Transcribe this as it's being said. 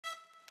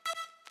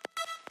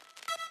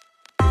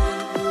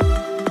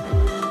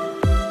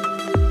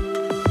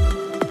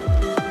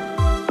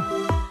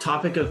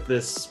topic of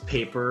this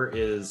paper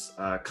is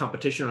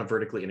competition on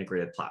vertically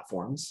integrated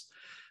platforms.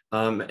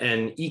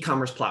 And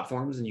e-commerce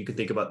platforms, and you can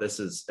think about this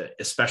as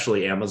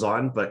especially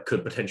Amazon, but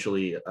could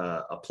potentially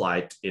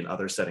apply in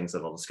other settings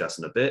that I'll discuss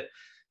in a bit,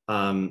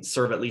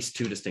 serve at least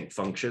two distinct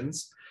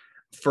functions.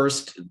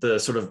 First, the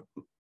sort of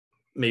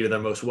maybe the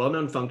most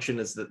well-known function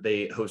is that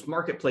they host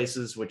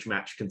marketplaces which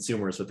match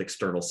consumers with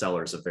external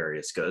sellers of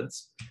various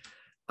goods.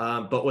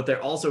 But what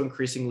they're also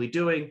increasingly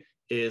doing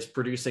is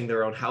producing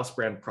their own house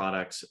brand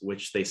products,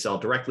 which they sell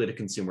directly to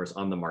consumers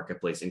on the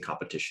marketplace in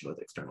competition with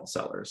external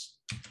sellers.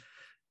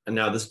 And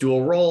now this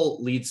dual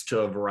role leads to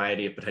a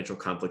variety of potential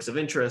conflicts of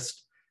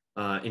interest.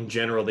 In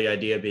general, the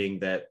idea being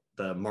that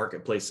the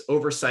marketplace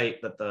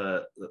oversight that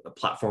the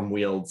platform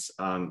wields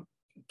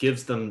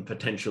gives them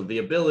potentially the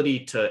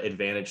ability to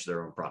advantage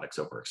their own products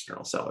over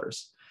external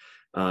sellers.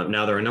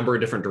 Now, there are a number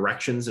of different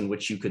directions in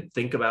which you could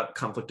think about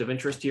conflict of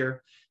interest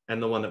here.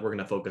 And the one that we're going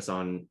to focus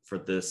on for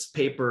this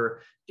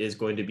paper is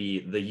going to be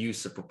the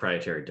use of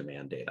proprietary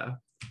demand data.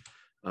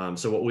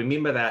 So what we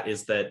mean by that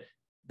is that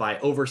by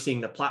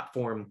overseeing the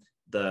platform,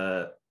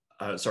 by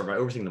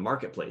overseeing the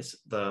marketplace,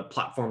 the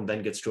platform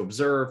then gets to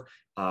observe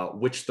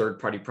which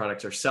third-party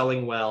products are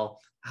selling well,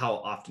 how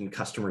often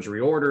customers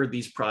reorder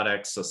these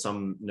products, so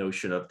some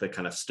notion of the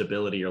kind of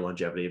stability or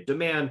longevity of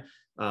demand,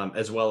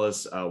 as well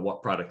as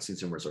what products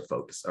consumers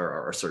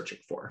are searching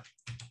for.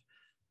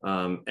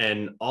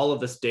 And all of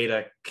this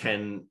data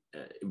can,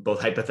 both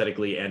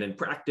hypothetically and in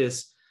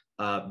practice,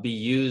 be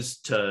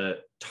used to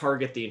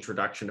target the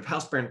introduction of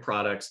house brand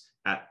products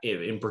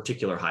in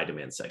particular high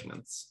demand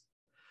segments.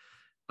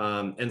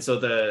 And so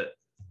the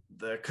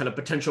kind of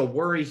potential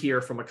worry here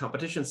from a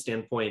competition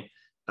standpoint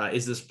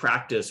is this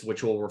practice,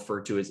 which we'll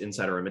refer to as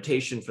insider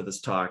imitation for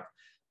this talk,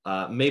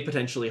 may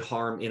potentially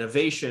harm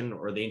innovation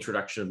or the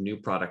introduction of new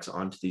products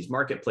onto these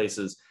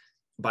marketplaces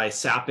by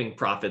sapping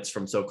profits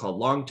from so-called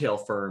long tail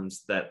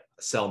firms that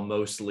sell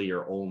mostly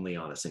or only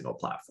on a single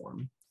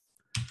platform.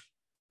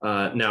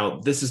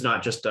 Now, this is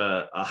not just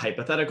a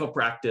hypothetical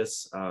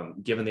practice.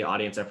 Given the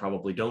audience, I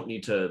probably don't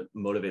need to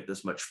motivate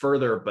this much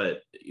further,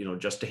 but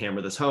just to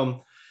hammer this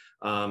home,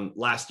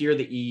 last year,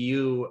 the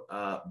EU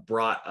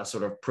brought a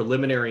sort of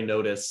preliminary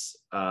notice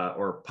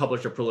or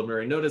published a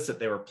preliminary notice that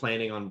they were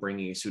planning on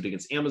bringing a suit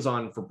against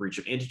Amazon for breach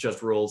of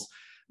antitrust rules.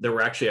 There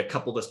were actually a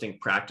couple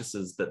distinct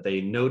practices that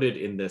they noted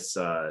in this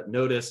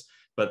notice,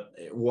 but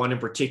one in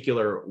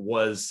particular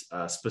was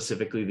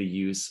specifically the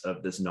use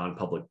of this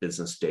non-public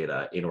business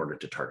data in order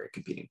to target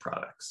competing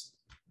products.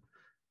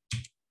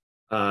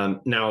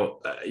 Now,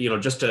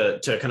 just to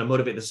kind of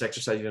motivate this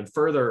exercise even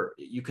further,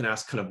 you can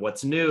ask kind of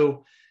what's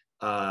new.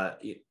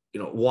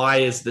 Why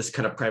is this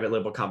kind of private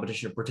label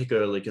competition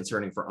particularly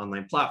concerning for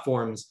online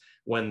platforms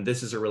when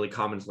this is a really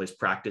commonplace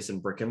practice in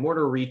brick and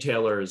mortar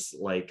retailers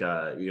like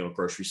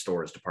grocery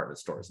stores, department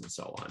stores, and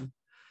so on.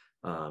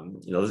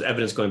 There's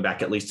evidence going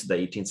back at least to the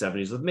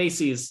 1870s with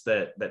Macy's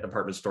that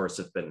department stores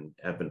have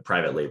been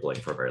private labeling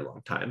for a very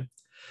long time.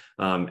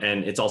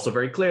 And it's also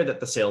very clear that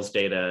the sales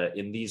data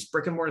in these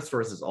brick and mortar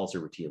stores is also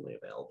routinely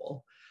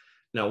available.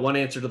 Now, one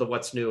answer to the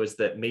what's new is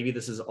that maybe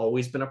this has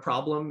always been a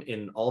problem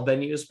in all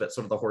venues, but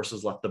sort of the horse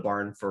has left the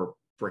barn for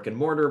brick and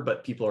mortar,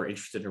 but people are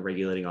interested in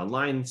regulating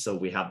online. So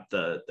we have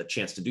the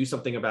chance to do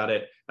something about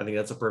it. I think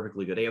that's a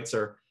perfectly good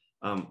answer.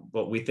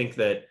 But we think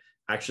that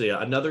actually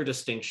another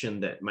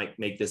distinction that might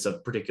make this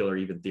of particular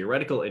even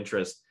theoretical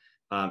interest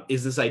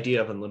is this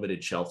idea of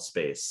unlimited shelf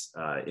space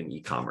in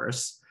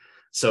e-commerce.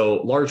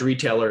 So large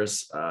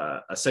retailers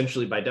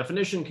essentially by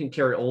definition can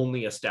carry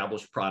only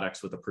established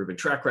products with a proven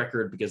track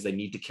record because they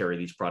need to carry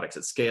these products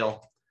at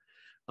scale.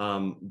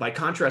 By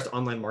contrast,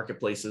 online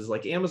marketplaces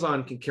like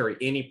Amazon can carry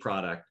any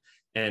product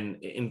and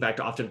in fact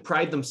often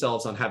pride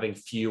themselves on having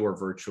few or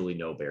virtually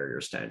no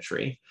barriers to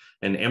entry.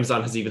 And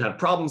Amazon has even had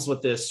problems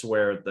with this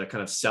where the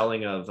kind of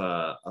selling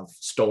of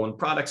stolen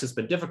products has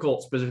been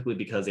difficult, specifically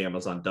because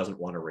Amazon doesn't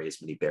want to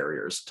raise many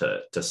barriers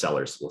to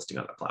sellers listing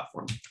on the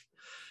platform.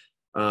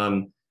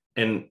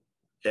 And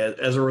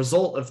as a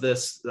result of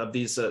this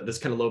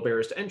kind of low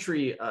barriers to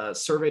entry,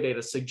 survey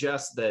data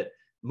suggests that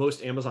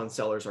most Amazon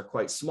sellers are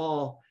quite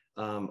small,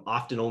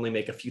 often only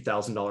make a few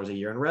 $1,000s a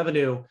year in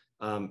revenue,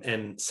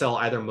 and sell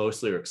either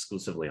mostly or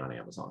exclusively on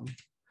Amazon.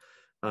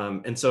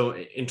 And so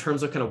in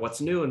terms of kind of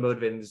what's new and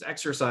motivating this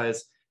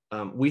exercise,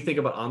 we think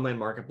about online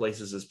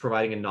marketplaces as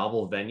providing a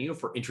novel venue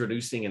for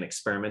introducing and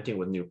experimenting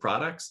with new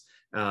products,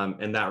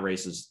 and that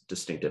raises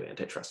distinctive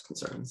antitrust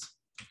concerns.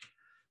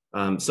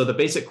 So the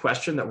basic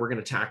question that we're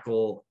going to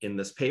tackle in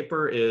this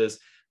paper is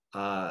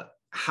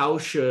how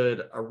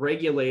should a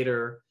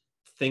regulator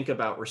think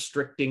about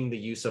restricting the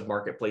use of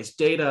marketplace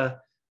data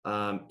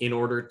in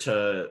order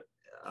to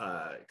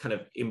kind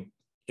of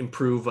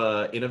improve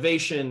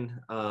innovation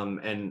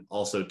and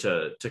also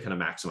to kind of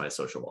maximize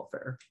social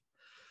welfare.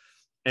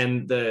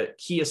 And the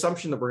key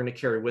assumption that we're going to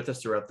carry with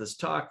us throughout this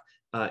talk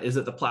is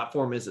that the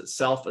platform is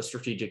itself a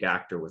strategic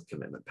actor with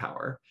commitment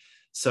power.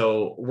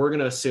 So we're going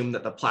to assume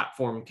that the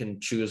platform can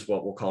choose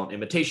what we'll call an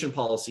imitation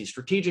policy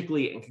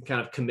strategically and can kind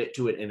of commit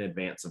to it in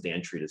advance of the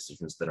entry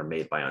decisions that are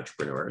made by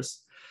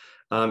entrepreneurs.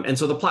 And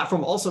so the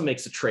platform also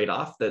makes a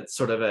trade-off that's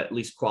sort of at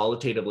least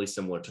qualitatively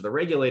similar to the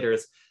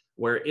regulators,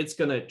 where it's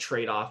going to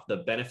trade off the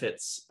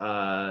benefits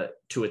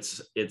to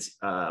its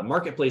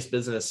marketplace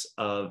business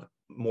of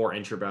more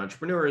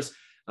entrepreneurs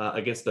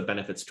against the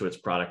benefits to its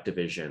product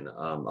division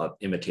of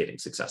imitating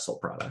successful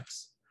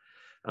products.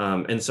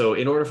 And so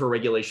in order for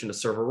regulation to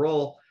serve a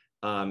role,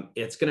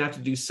 it's going to have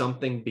to do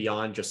something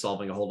beyond just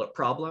solving a holdup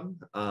problem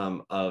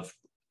of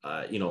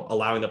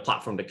allowing the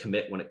platform to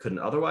commit when it couldn't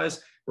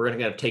otherwise. We're going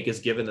to take as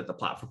given that the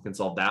platform can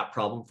solve that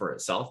problem for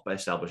itself by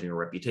establishing a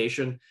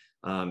reputation.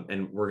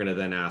 And we're going to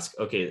then ask,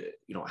 okay,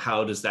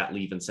 how does that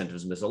leave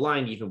incentives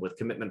misaligned, even with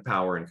commitment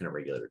power, and can a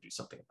regulator do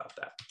something about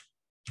that?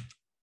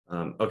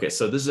 Okay,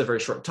 so this is a very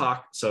short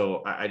talk.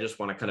 So I just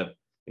want to kind of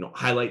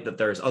highlight that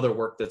there's other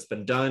work that's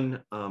been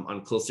done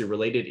on closely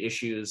related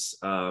issues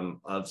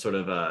of sort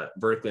of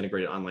vertically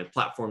integrated online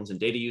platforms and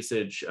data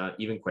usage,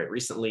 even quite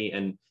recently.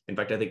 And in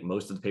fact, I think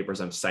most of the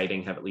papers I'm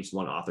citing have at least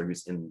one author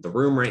who's in the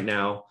room right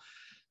now.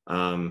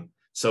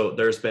 So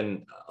there's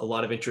been a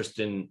lot of interest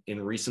in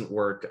recent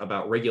work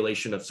about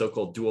regulation of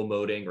so-called dual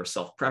moding or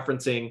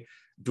self-preferencing.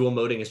 Dual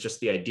moding is just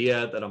the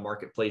idea that a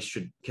marketplace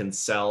can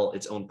sell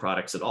its own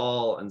products at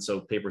all. And so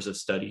papers have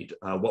studied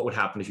what would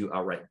happen if you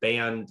outright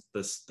banned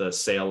the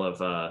sale of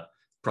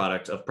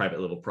private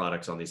label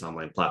products on these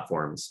online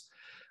platforms.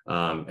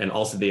 And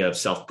also the idea of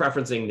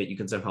self-preferencing, that you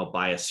can somehow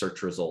bias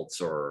search results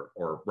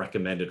or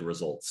recommended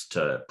results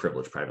to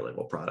privilege private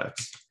label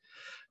products.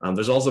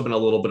 There's also been a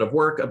little bit of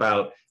work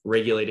about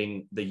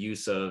regulating the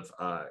use of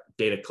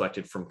data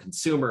collected from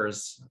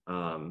consumers,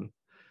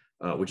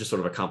 which is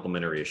sort of a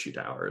complementary issue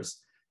to ours.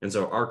 And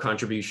so our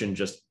contribution,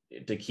 just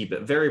to keep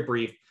it very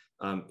brief,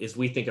 is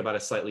we think about a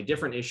slightly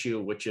different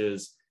issue, which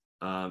is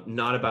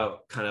not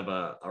about kind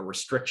of a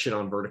restriction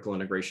on vertical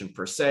integration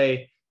per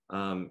se,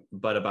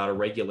 but about a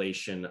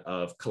regulation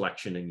of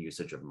collection and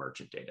usage of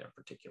merchant data in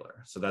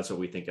particular. So that's what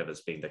we think of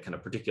as being the kind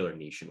of particular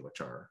niche in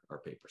which our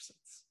paper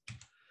sits.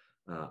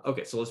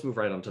 Okay, so let's move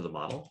right on to the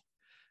model.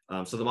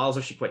 So the model is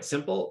actually quite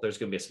simple. There's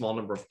going to be a small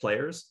number of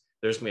players.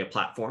 There's going to be a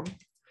platform.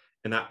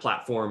 And that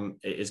platform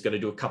is going to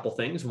do a couple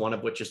things, one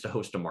of which is to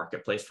host a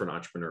marketplace for an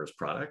entrepreneur's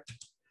product.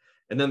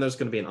 And then there's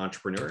going to be an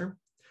entrepreneur.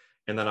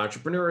 And that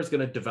entrepreneur is going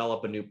to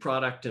develop a new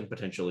product and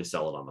potentially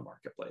sell it on the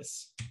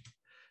marketplace.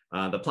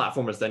 The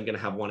platform is then going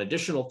to have one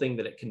additional thing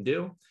that it can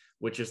do,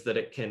 which is that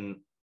it can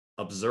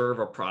observe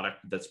a product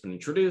that's been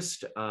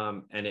introduced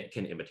and it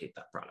can imitate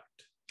that product.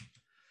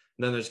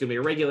 And then there's going to be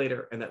a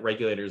regulator, and that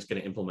regulator is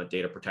going to implement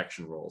data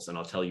protection rules. And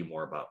I'll tell you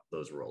more about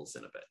those rules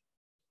in a bit.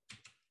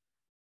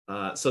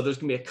 So there's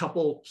going to be a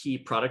couple key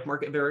product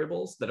market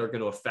variables that are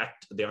going to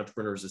affect the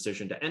entrepreneur's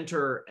decision to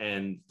enter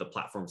and the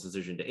platform's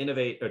decision to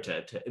innovate or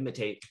to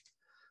imitate.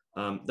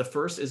 The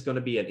first is going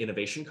to be an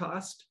innovation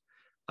cost,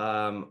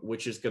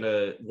 which is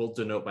we'll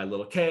denote by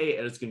little k,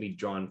 and it's going to be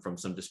drawn from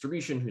some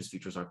distribution whose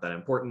features aren't that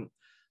important.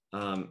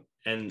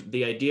 And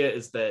the idea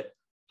is that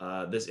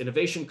this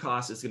innovation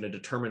cost is going to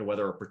determine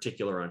whether a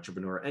particular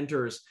entrepreneur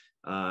enters,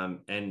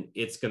 and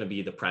it's going to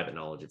be the private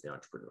knowledge of the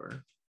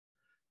entrepreneur.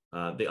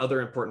 The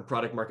other important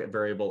product market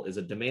variable is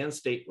a demand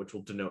state, which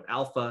will denote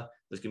alpha.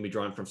 This can be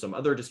drawn from some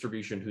other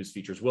distribution whose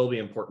features will be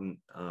important,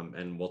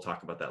 and we'll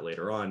talk about that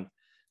later on.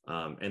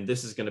 And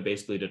this is going to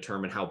basically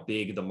determine how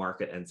big the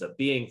market ends up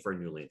being for a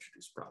newly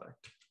introduced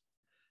product.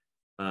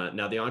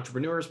 Now, the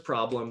entrepreneur's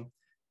problem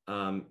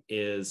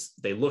is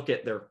they look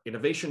at their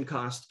innovation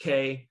cost,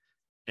 K,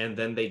 and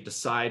then they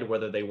decide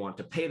whether they want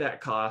to pay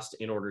that cost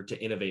in order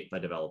to innovate by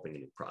developing a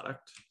new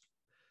product.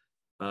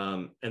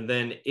 And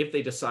then if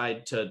they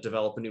decide to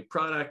develop a new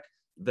product,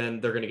 then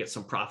they're going to get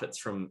some profits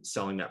from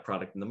selling that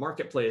product in the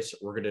marketplace.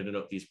 We're going to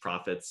denote these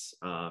profits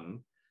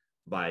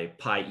by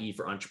pi e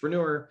for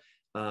entrepreneur.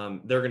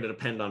 They're going to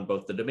depend on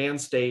both the demand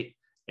state,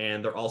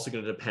 and they're also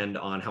going to depend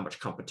on how much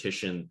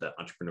competition the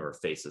entrepreneur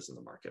faces in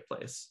the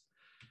marketplace.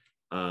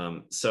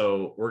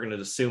 So we're going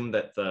to assume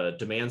that the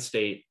demand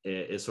state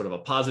is sort of a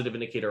positive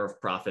indicator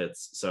of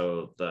profits.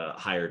 So the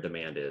higher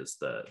demand is,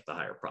 the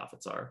higher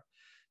profits are.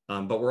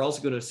 But we're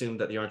also going to assume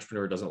that the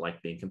entrepreneur doesn't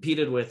like being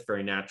competed with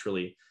very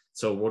naturally.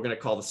 So we're going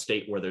to call the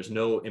state where there's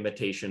no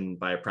imitation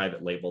by a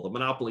private label the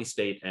monopoly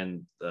state,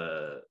 and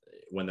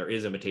when there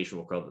is imitation,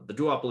 we'll call it the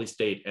duopoly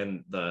state,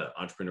 and the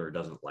entrepreneur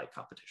doesn't like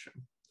competition.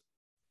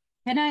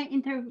 Can I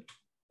intervene?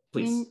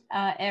 Please.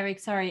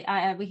 Erik, sorry,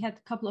 we had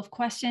a couple of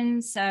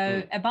questions.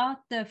 So about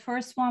the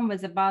first one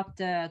was about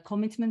the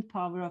commitment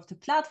power of the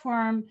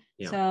platform.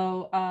 Yeah.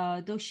 So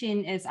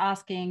Doshin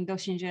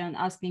Jian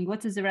asking,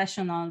 what is the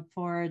rationale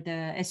for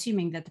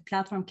assuming that the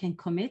platform can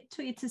commit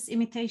to its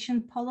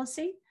imitation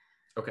policy?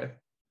 Okay.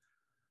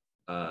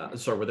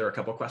 Sorry, were there a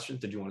couple of questions?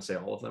 Did you want to say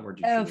all of them, or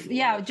did you?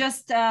 Yeah,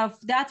 just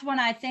that one.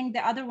 I think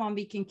the other one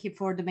we can keep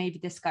for the maybe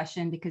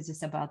discussion, because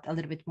it's about a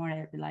little bit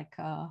more like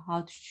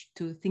how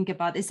to think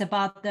about. It's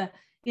about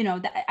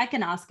I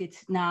can ask it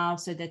now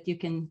so that you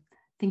can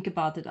think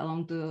about it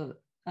along the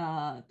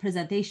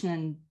presentation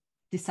and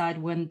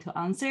decide when to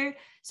answer.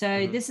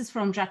 So this is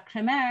from Jacques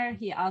Kremer.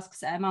 He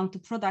asks, among the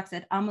products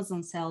that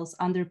Amazon sells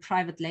under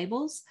private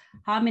labels,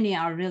 how many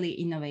are really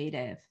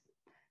innovative?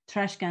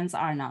 trash cans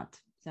are not.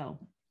 So.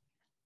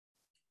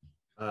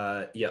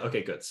 Yeah,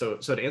 okay, good. So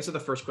to answer the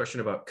first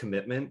question about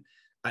commitment,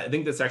 I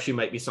think this actually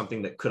might be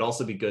something that could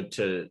also be good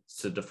to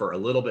defer a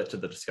little bit to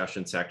the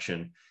discussion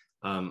section.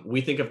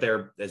 We think of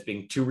there as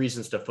being two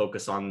reasons to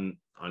focus on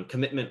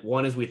commitment.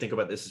 One is we think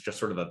about this as just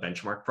sort of a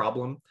benchmark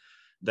problem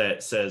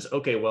that says,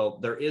 okay, well,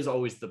 there is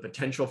always the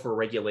potential for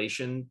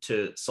regulation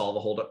to solve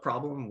a holdup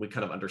problem. We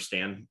kind of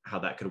understand how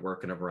that could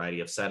work in a variety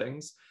of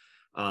settings.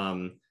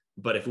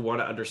 But if we want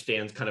to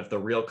understand kind of the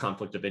real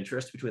conflict of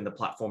interest between the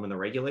platform and the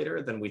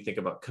regulator, then we think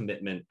about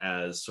commitment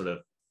as sort of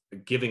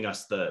giving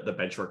us the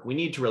benchmark. We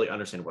need to really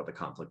understand what the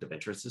conflict of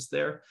interest is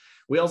there.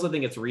 We also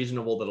think it's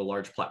reasonable that a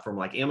large platform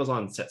like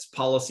Amazon sets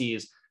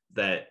policies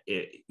that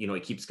it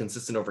keeps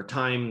consistent over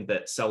time,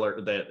 that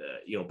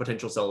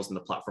potential sellers in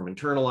the platform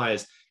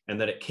internalize, and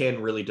that it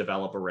can really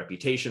develop a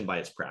reputation by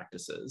its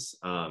practices.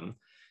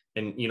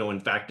 And in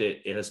fact,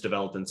 it has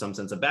developed in some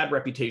sense a bad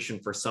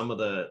reputation for some of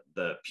the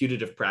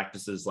putative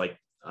practices, like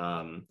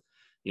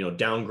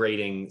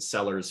downgrading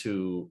sellers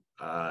who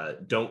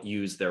don't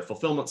use their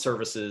fulfillment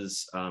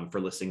services for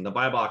listing the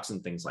buy box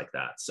and things like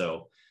that.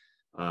 So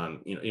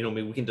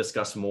maybe we can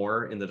discuss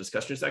more in the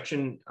discussion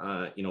section,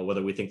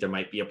 whether we think there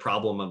might be a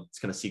problem of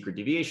kind of secret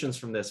deviations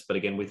from this. But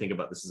again, we think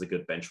about this as a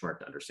good benchmark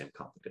to understand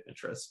conflict of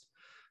interest.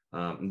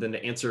 And then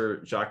to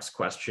answer Jacques'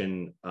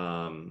 question,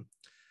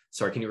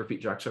 sorry, can you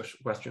repeat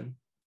Jacques' question?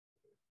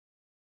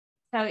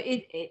 So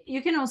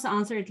you can also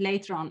answer it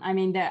later on. I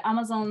mean, the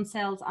Amazon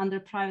sells under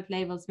private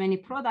labels many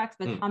products,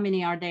 but how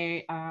many are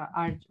there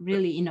are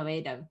really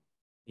innovative?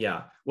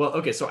 Yeah, well,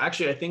 okay. So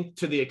actually, I think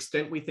to the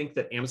extent we think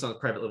that Amazon's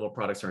private label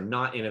products are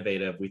not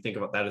innovative, we think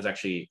about that as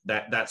actually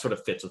that sort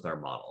of fits with our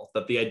model.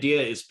 But the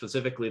idea is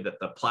specifically that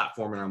the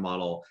platform in our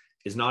model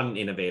is not an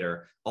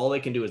innovator. All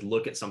they can do is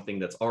look at something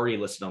that's already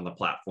listed on the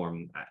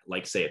platform,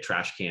 like say a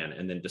trash can,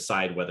 and then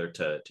decide whether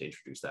to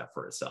introduce that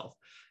for itself.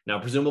 Now,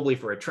 presumably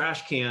for a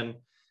trash can,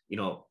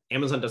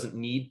 Amazon doesn't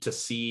need to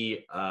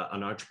see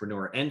an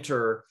entrepreneur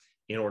enter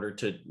in order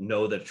to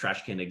know that a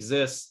trash can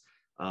exists.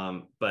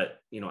 But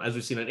as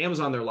we've seen on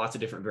Amazon, there are lots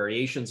of different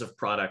variations of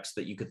products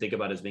that you could think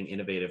about as being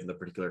innovative in the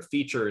particular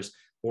features,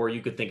 or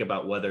you could think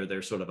about whether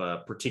there's sort of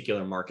a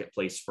particular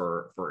marketplace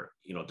for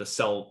to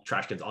sell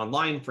trash cans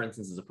online, for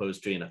instance, as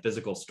opposed to in a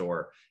physical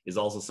store, is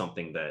also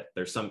something that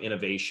there's some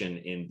innovation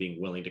in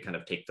being willing to kind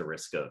of take the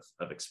risk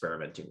of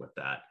experimenting with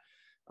that.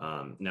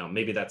 Now,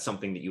 maybe that's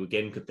something that you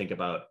again could think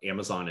about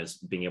Amazon as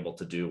being able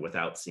to do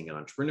without seeing an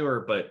entrepreneur,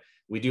 but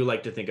we do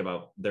like to think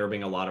about there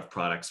being a lot of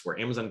products where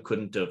Amazon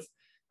wouldn't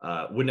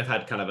have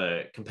had kind of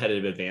a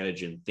competitive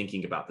advantage in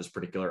thinking about this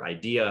particular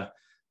idea.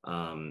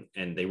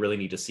 And they really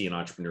need to see an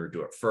entrepreneur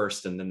do it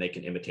first, and then they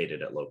can imitate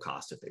it at low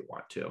cost if they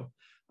want to.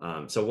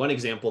 So one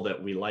example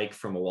that we like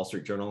from a Wall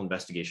Street Journal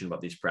investigation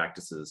about these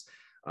practices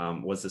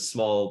was a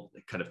small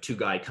kind of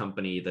two-guy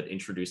company that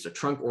introduced a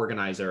trunk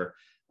organizer,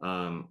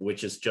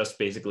 which is just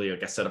basically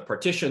like a set of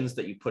partitions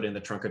that you put in the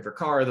trunk of your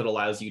car that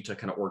allows you to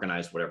kind of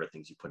organize whatever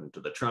things you put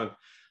into the trunk.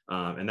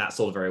 And that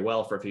sold very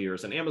well for a few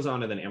years on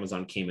Amazon, and then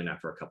Amazon came in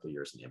after a couple of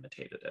years and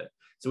imitated it.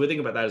 So we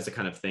think about that as the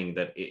kind of thing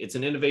that it's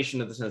an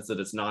innovation in the sense that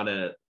it's not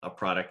a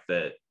product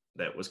that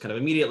was kind of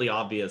immediately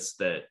obvious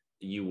that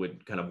you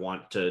would kind of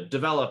want to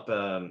develop.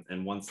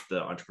 And once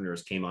the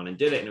entrepreneurs came on and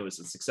did it and it was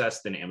a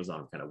success, then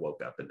Amazon kind of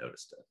woke up and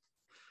noticed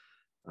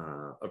it.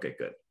 Okay,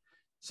 good.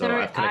 So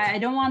I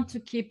don't want to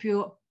keep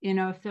you,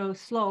 so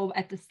slow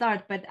at the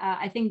start, but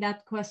I think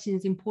that question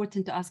is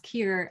important to ask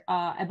here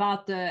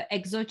about the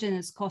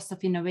exogenous cost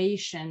of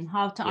innovation,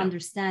 how to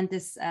understand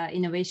this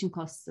innovation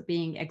costs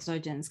being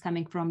exogenous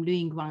coming from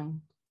Luing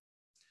Wang.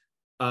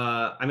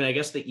 I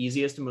guess the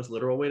easiest and most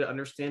literal way to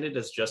understand it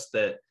is just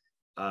that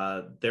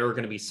there are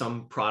going to be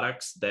some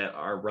products that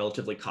are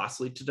relatively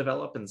costly to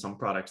develop and some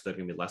products that are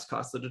going to be less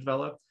costly to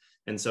develop.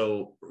 And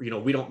so,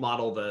 we don't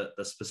model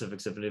the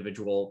specifics of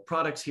individual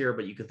products here,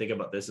 but you can think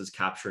about this as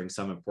capturing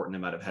some important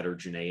amount of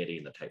heterogeneity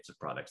in the types of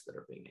products that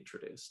are being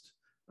introduced.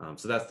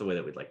 So that's the way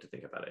that we'd like to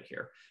think about it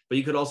here. But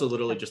you could also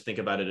literally just think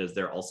about it as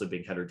there also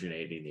being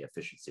heterogeneity in the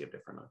efficiency of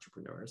different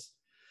entrepreneurs.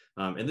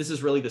 And this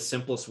is really the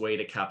simplest way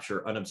to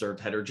capture unobserved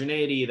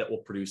heterogeneity that will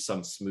produce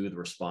some smooth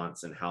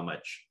response in how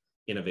much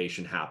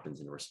innovation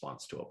happens in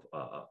response to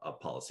a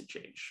policy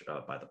change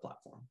by the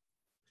platform.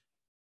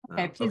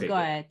 Okay, please go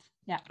ahead.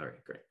 Yeah. All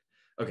right, great.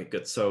 Okay,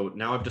 good. So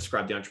now I've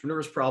described the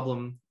entrepreneur's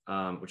problem,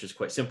 which is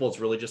quite simple. It's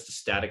really just a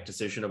static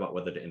decision about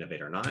whether to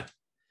innovate or not.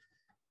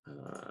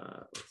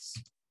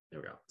 There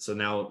we go. So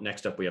now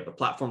next up, we have the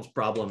platform's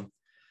problem.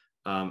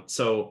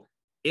 So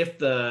if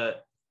the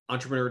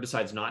entrepreneur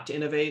decides not to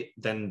innovate,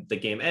 then the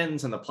game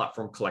ends and the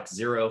platform collects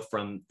 0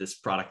 from this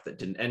product that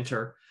didn't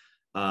enter.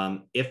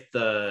 If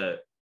the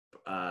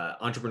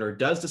entrepreneur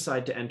does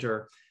decide to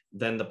enter,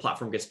 then the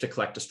platform gets to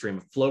collect a stream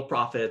of flow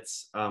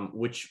profits,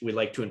 which we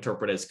like to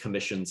interpret as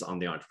commissions on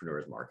the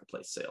entrepreneur's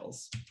marketplace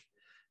sales.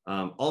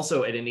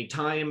 Also, at any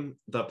time,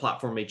 the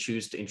platform may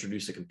choose to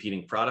introduce a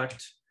competing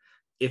product.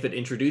 If it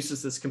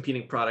introduces this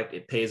competing product,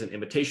 it pays an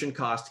imitation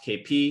cost,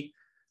 KP,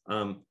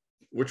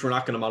 which we're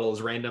not going to model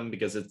as random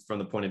because it's from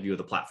the point of view of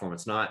the platform,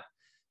 it's not.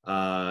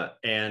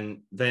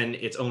 and then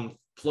its own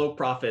flow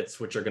profits,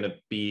 which are going to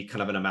be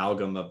kind of an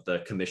amalgam of the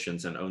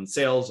commissions and own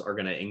sales, are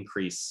going to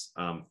increase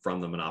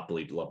from the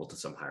monopoly level to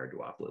some higher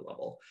duopoly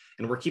level.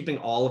 And we're keeping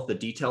all of the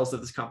details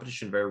of this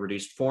competition in very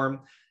reduced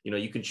form.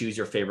 You can choose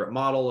your favorite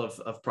model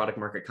of product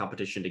market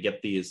competition to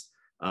get these.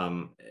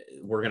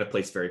 We're going to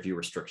place very few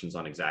restrictions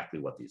on exactly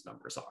what these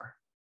numbers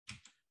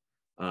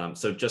are.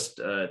 So just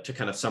to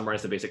kind of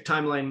summarize the basic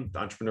timeline, the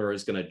entrepreneur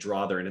is going to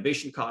draw their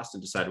innovation cost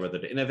and decide whether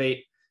to innovate.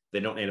 If they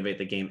don't innovate,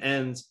 the game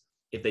ends.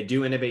 If they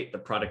do innovate, the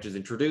product is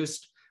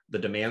introduced, the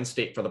demand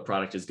state for the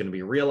product is going to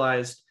be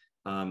realized,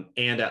 and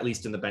at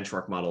least in the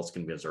benchmark model, it's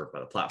going to be observed by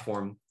the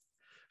platform.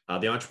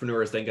 The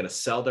entrepreneur is then going to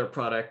sell their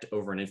product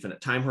over an infinite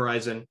time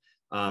horizon.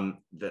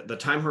 The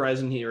time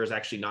horizon here is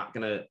actually not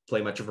going to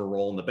play much of a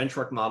role in the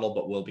benchmark model,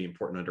 but will be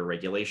important under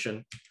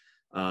regulation.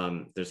 There's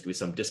going to be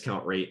some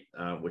discount rate,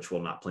 which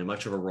will not play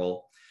much of a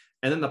role.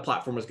 And then the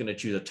platform is going to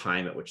choose a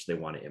time at which they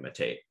want to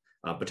imitate,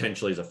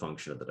 potentially as a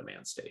function of the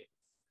demand state.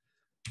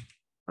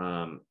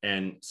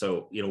 And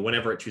so,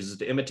 whenever it chooses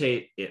to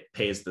imitate, it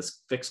pays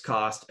this fixed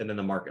cost, and then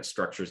the market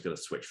structure is going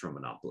to switch from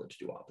monopoly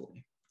to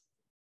duopoly.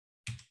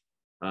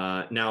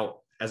 Now,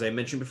 as I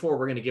mentioned before,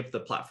 we're going to give the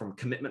platform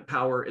commitment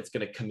power. It's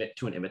going to commit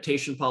to an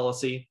imitation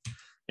policy.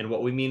 And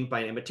what we mean by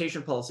an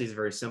imitation policy is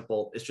very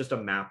simple. It's just a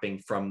mapping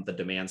from the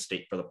demand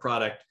state for the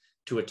product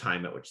to a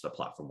time at which the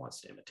platform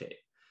wants to imitate.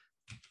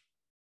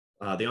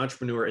 The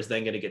entrepreneur is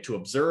then going to get to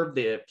observe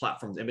the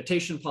platform's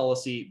imitation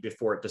policy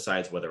before it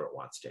decides whether it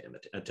wants to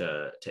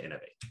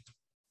innovate.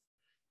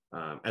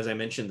 As I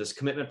mentioned, this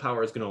commitment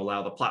power is going to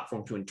allow the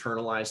platform to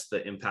internalize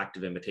the impact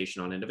of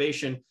imitation on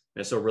innovation.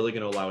 And so really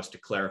going to allow us to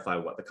clarify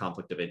what the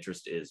conflict of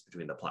interest is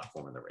between the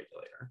platform and the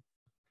regulator.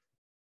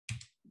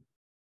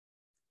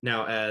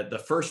 Now, the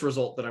first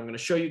result that I'm going to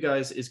show you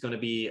guys is going to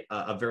be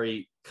a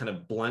very kind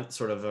of blunt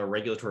sort of a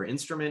regulatory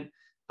instrument.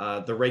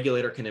 The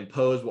regulator can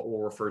impose what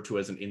we'll refer to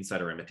as an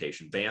insider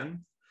imitation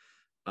ban.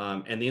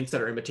 And the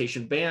insider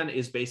imitation ban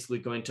is basically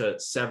going to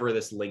sever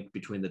this link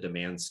between the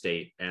demand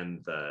state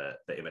and the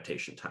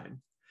imitation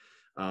time.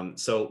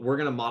 So we're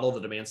going to model the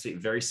demand state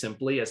very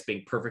simply as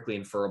being perfectly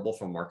inferable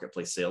from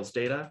marketplace sales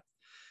data.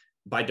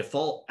 By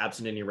default,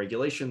 absent any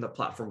regulation, the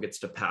platform gets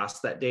to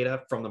pass that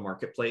data from the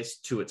marketplace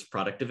to its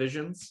product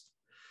divisions.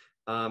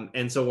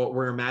 And so what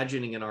we're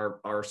imagining in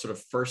our sort of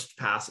first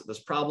pass at this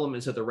problem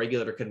is that the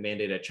regulator can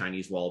mandate a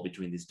Chinese wall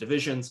between these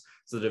divisions,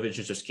 so the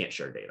divisions just can't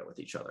share data with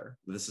each other.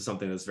 This is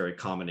something that's very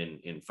common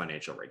in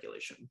financial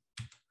regulation.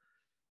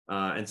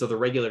 And so the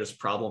regulator's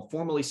problem,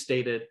 formally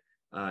stated,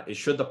 is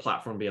should the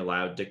platform be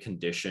allowed to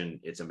condition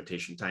its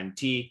imitation time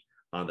T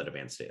on the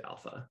demand state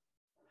alpha.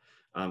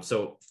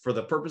 So for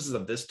the purposes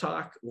of this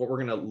talk, what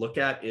we're going to look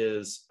at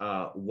is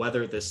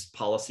whether this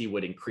policy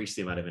would increase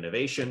the amount of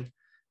innovation.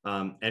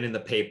 And in the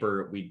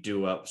paper, we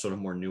do a sort of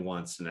more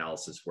nuanced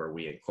analysis where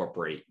we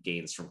incorporate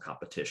gains from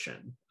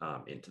competition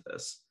into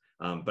this.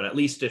 But at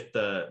least if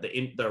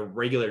the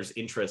regulator's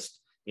interest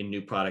in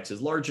new products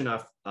is large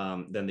enough,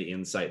 then the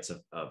insights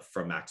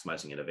from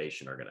maximizing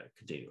innovation are going to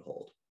continue to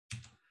hold.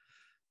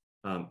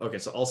 Okay,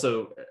 so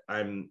also,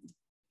 I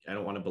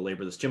don't want to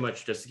belabor this too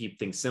much, just to keep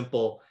things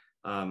simple.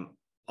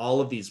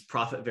 All of these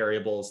profit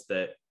variables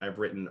that I've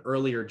written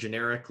earlier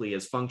generically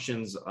as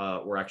functions,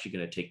 we're actually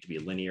going to take to be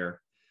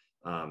linear.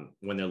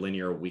 When they're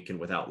linear, we can,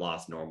 without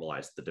loss,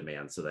 normalize the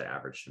demand so the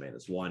average demand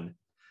is 1.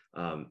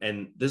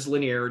 And this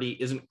linearity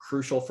isn't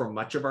crucial for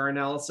much of our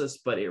analysis,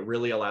 but it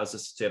really allows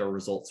us to state our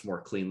results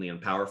more cleanly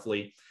and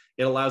powerfully.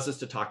 It allows us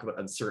to talk about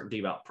uncertainty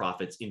about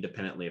profits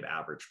independently of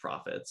average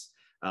profits.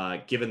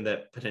 Given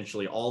that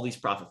potentially all these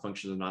profit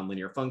functions are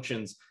nonlinear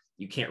functions,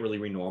 you can't really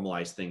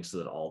renormalize things so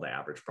that all the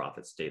average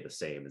profits stay the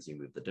same as you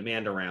move the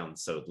demand around.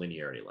 So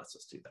linearity lets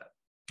us do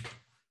that.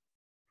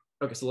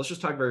 Okay, so let's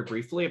just talk very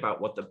briefly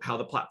about how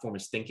the platform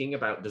is thinking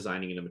about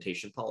designing an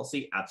imitation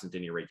policy absent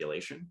any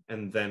regulation.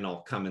 And then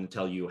I'll come and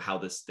tell you how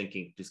this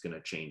thinking is going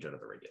to change under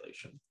the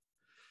regulation.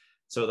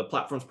 So the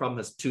platform's problem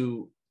has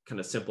two kind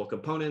of simple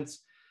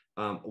components.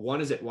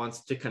 One is it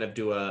wants to kind of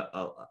do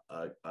a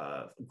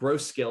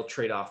gross scale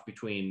trade-off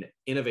between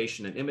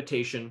innovation and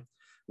imitation,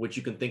 which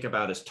you can think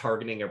about as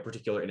targeting a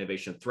particular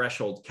innovation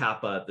threshold,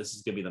 kappa. This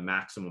is going to be the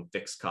maximum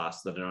fixed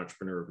cost that an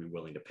entrepreneur would be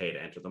willing to pay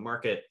to enter the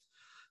market.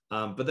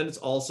 But then it's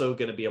also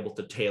going to be able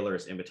to tailor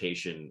its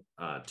imitation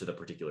to the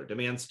particular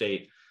demand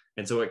state.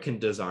 And so it can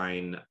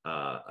design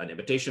an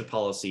imitation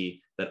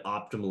policy that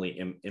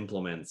optimally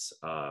implements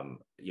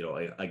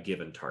a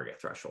given target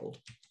threshold.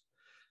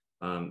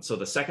 So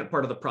the second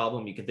part of the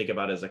problem you can think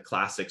about as a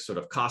classic sort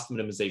of cost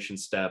minimization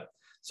step.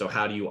 So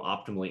how do you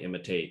optimally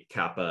imitate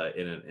kappa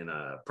in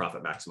a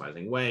profit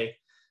maximizing way?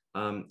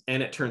 And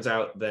it turns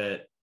out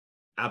that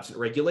absent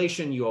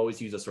regulation, you always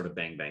use a sort of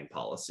bang-bang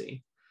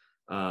policy.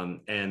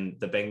 And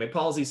the bang-bang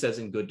policy says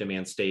in good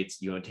demand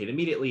states, you imitate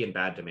immediately, in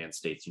bad demand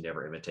states, you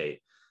never imitate.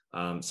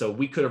 So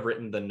we could have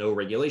written the no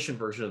regulation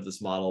version of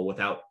this model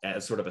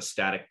as sort of a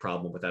static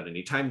problem without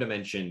any time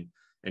dimension,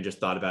 and just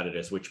thought about it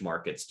as which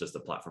markets does the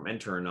platform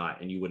enter or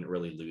not, and you wouldn't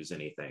really lose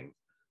anything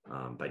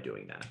by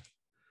doing that.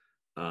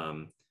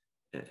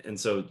 And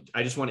so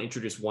I just want to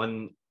introduce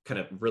one kind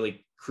of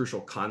really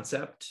crucial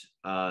concept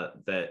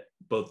that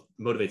both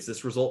motivates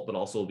this result, but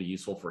also will be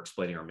useful for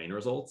explaining our main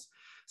results.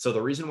 So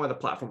the reason why the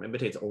platform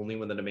imitates only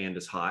when the demand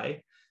is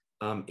high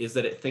is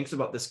that it thinks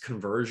about this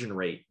conversion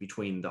rate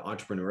between the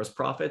entrepreneur's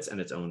profits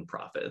and its own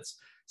profits.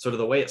 Sort of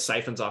the way it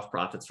siphons off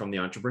profits from the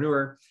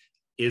entrepreneur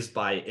is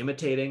by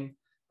imitating.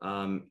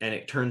 And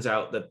it turns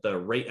out that the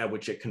rate at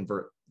which it can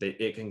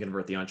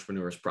convert the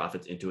entrepreneur's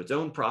profits into its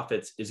own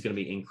profits is going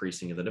to be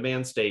increasing in the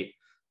demand state,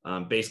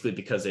 basically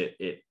because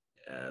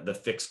the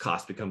fixed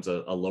cost becomes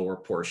a lower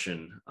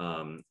portion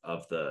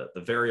of the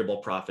variable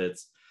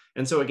profits.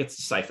 And so it gets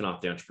to siphon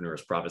off the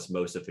entrepreneur's profits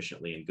most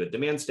efficiently in good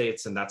demand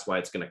states. And that's why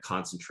it's going to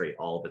concentrate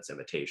all of its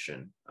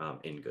imitation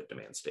in good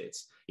demand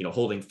states,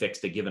 holding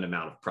fixed a given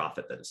amount of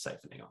profit that is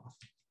siphoning off.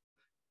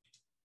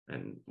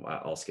 And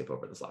I'll skip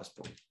over this last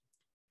point.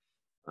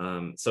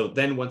 So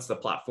then once the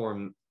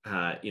platform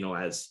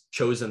has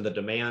chosen the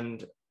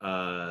demand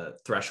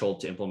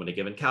threshold to implement a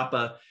given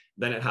kappa,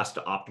 then it has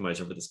to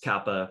optimize over this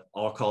kappa.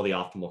 I'll call the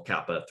optimal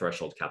kappa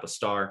threshold kappa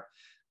star.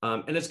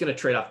 And it's going to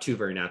trade off two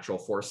very natural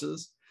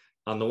forces.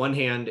 On the one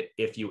hand,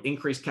 if you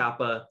increase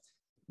kappa,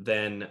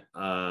 then,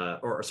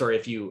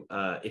 if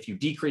you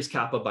decrease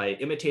kappa by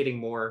imitating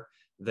more,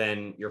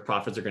 then your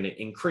profits are going to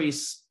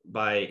increase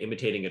by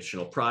imitating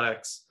additional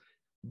products,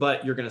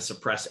 but you're going to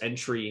suppress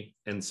entry.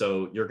 And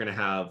so you're going to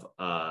have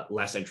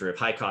less entry of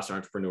high cost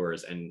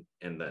entrepreneurs, and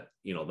that,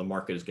 the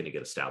market is going to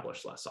get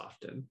established less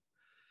often.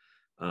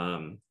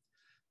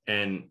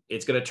 And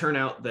it's going to turn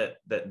out that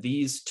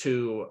these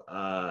two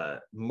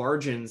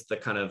margins, the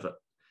kind of,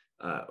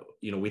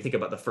 we think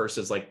about the first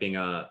as like being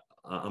a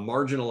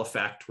marginal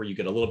effect where you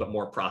get a little bit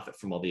more profit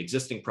from all the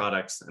existing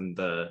products, and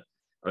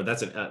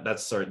that's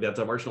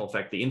a marginal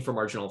effect. The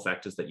inframarginal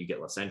effect is that you get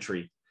less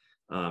entry.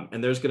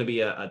 And there's going to be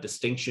a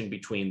distinction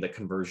between the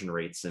conversion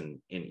rates in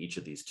each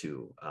of these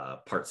two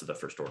parts of the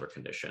first order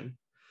condition.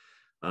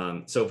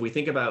 So if we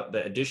think about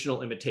the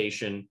additional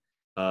imitation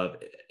of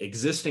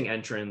existing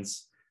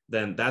entrants,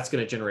 then that's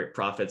going to generate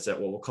profits at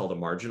what we'll call the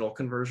marginal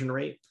conversion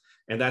rate.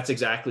 And that's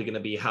exactly going to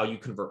be how you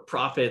convert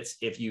profits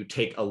if you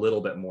take a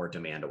little bit more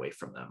demand away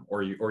from them,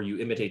 or you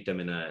imitate them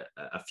in a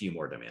few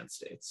more demand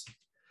states.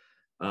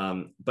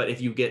 But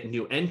if you get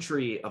new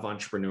entry of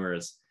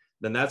entrepreneurs,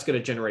 then that's going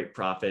to generate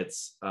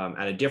profits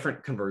at a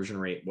different conversion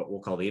rate, what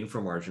we'll call the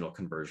inframarginal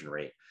conversion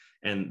rate.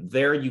 And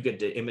there you get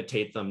to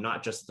imitate them,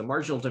 not just at the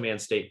marginal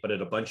demand state, but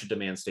at a bunch of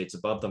demand states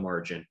above the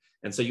margin.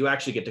 And so you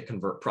actually get to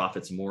convert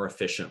profits more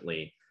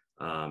efficiently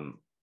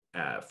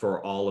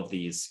for all of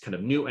these kind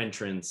of new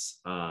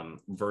entrants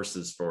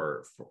versus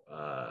for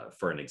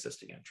an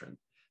existing entrant.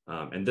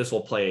 And this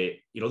will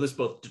play, this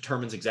both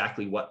determines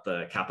exactly what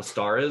the kappa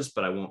star is,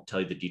 but I won't tell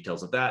you the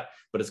details of that,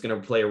 but it's going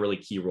to play a really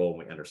key role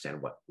when we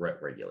understand what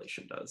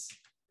regulation does.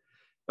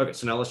 Okay,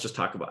 so now let's just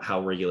talk about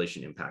how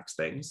regulation impacts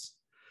things.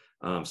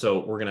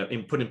 So we're going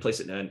to put in place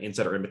an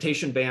insider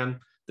imitation ban.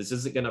 This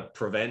isn't going to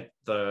prevent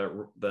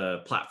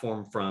the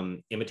platform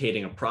from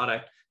imitating a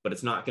product, but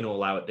it's not going to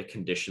allow it to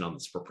condition on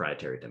this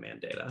proprietary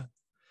demand data.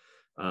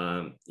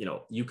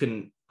 You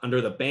can, under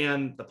the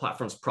ban, the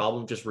platform's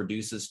problem just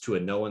reduces to a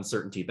no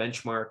uncertainty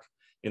benchmark.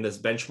 In this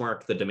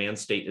benchmark, the demand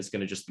state is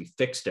going to just be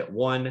fixed at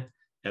 1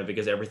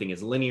 because everything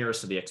is linear.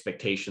 So the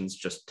expectations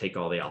just take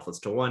all the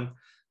alphas to 1.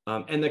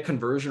 And the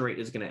conversion rate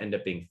is going to end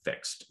up being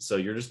fixed. So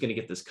you're just going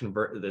to get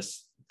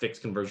this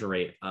fixed conversion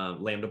rate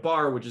lambda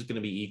bar, which is going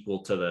to be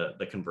equal to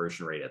the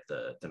conversion rate at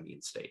the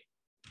mean state.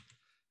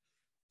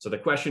 So the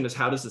question is,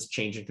 how does this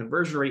change in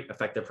conversion rate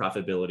affect the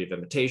profitability of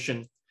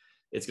imitation?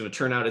 It's going to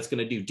turn out it's going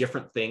to do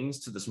different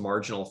things to this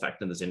marginal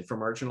effect and this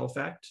inframarginal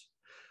effect.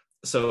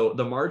 So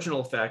the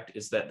marginal effect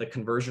is that the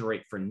conversion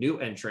rate for new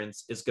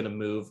entrants is going to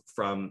move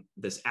from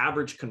this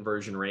average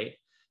conversion rate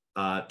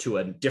to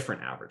a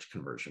different average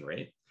conversion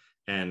rate.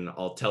 And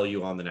I'll tell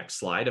you on the next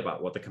slide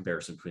about what the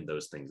comparison between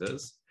those things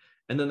is.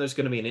 And then there's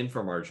going to be an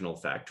inframarginal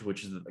effect,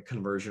 which is the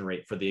conversion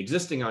rate for the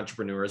existing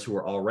entrepreneurs who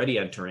are already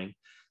entering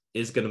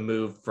is going to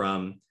move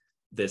from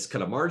this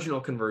kind of marginal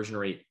conversion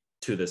rate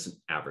to this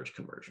average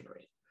conversion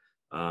rate.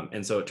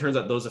 And so it turns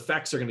out those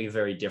effects are going to be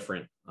very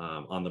different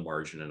on the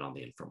margin and on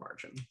the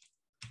inframargin.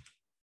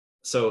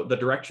 So the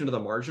direction of the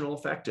marginal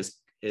effect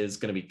is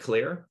going to be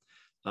clear.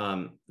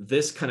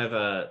 This kind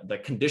of the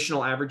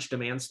conditional average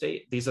demand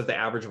state, these are the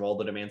average of all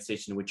the demand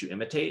states in which you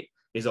imitate,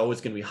 is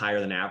always going to be higher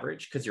than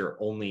average because you're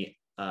only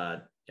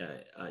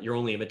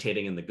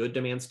imitating in the good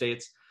demand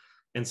states.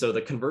 And so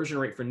the conversion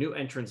rate for new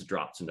entrants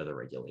drops into the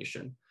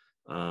regulation.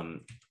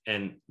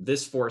 And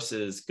this force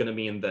is going to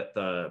mean that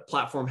the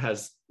platform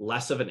has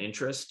less of an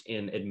interest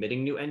in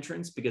admitting new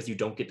entrants because you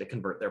don't get to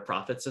convert their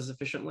profits as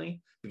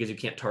efficiently because you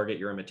can't target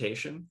your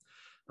imitation.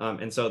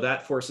 And so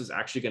that force is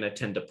actually going to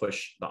tend to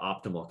push the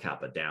optimal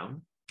kappa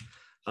down.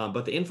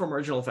 But the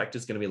inframarginal effect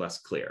is going to be less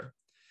clear.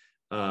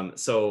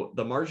 So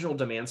the marginal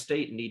demand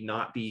state need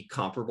not be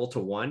comparable to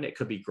 1. It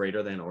could be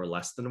greater than or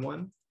less than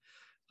 1.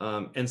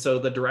 And so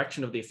the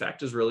direction of the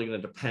effect is really going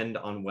to depend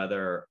on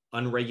whether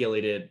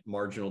unregulated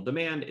marginal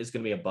demand is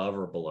going to be above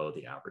or below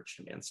the average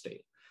demand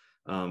state.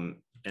 And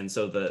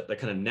so the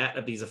kind of net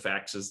of these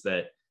effects is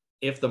that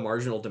if the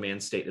marginal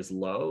demand state is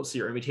low, so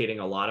you're imitating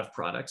a lot of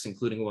products,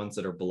 including ones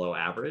that are below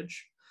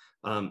average,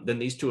 then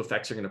these two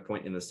effects are going to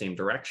point in the same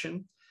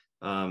direction.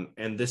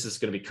 And this is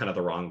going to be kind of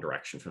the wrong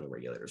direction from the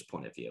regulator's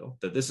point of view,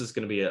 that this is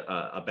going to be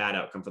a bad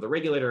outcome for the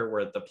regulator,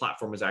 where the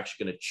platform is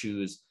actually going to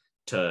choose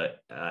to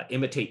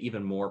imitate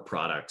even more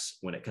products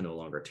when it can no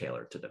longer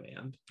tailor to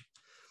demand.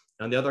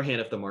 On the other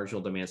hand, if the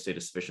marginal demand state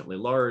is sufficiently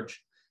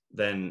large,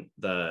 then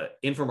the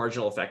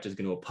inframarginal effect is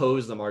going to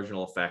oppose the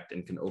marginal effect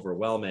and can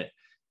overwhelm it.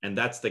 And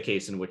that's the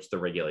case in which the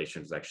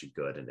regulation is actually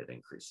good and it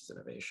increases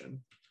innovation.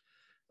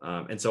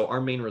 And so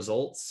our main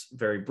results,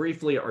 very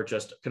briefly, are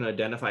just going to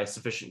identify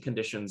sufficient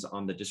conditions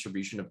on the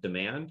distribution of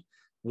demand,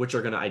 which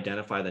are going to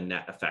identify the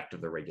net effect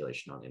of the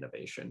regulation on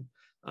innovation.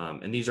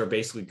 And these are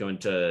basically going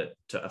to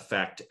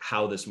affect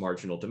how this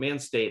marginal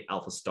demand state,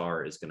 alpha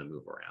star, is going to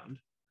move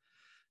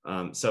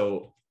around.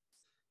 So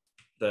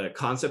the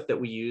concept that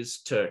we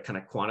use to kind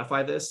of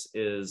quantify this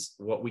is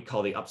what we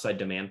call the upside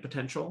demand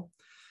potential.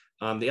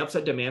 The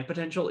upside demand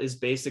potential is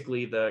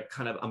basically the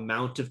kind of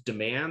amount of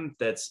demand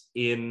that's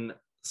in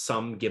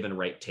some given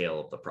right tail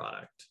of the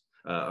product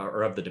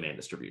or of the demand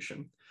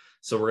distribution.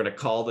 So we're going to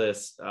call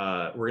this,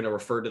 we're going to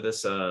refer to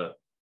this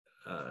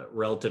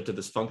relative to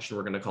this function,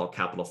 we're going to call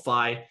capital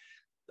phi.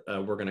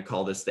 We're going to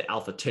call this the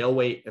alpha tail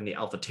weight, and the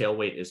alpha tail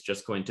weight is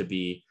just going to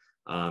be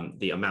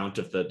the amount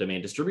of the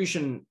demand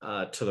distribution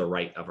to the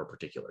right of a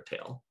particular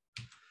tail.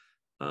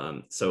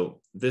 So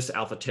this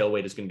alpha tail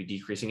weight is going to be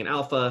decreasing in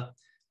alpha.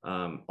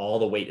 All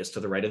the weight is to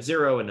the right of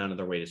 0, and none of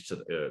the weight is to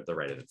the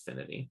right of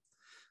infinity.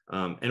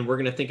 And we're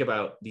going to think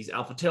about these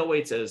alpha tail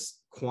weights as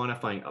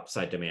quantifying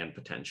upside demand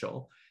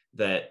potential.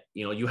 That,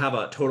 you know, you have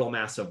a total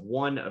mass of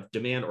 1 of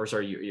demand, or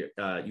sorry,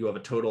 you have a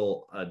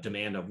total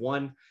demand of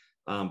 1,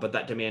 but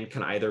that demand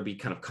can either be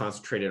kind of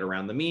concentrated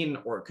around the mean,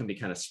 or it can be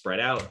kind of spread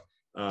out.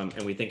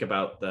 And we think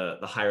about the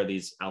higher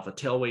these alpha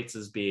tail weights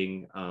as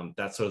being,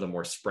 that's sort of the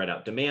more spread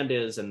out demand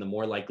is, and the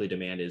more likely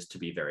demand is to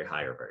be very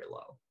high or very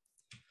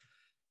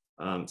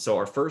low. So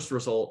our first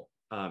result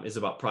is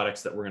about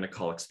products that we're going to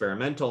call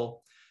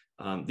experimental.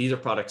 These are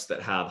products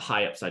that have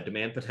high upside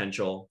demand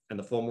potential, and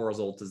the formal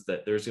result is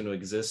that there's going to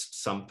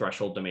exist some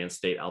threshold demand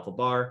state alpha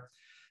bar,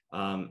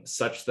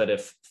 such that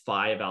if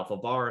phi of alpha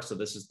bar, so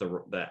this is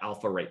the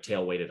alpha right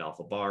tail weighted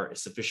alpha bar,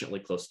 is sufficiently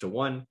close to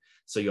 1,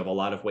 so you have a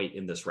lot of weight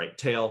in this right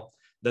tail,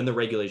 then the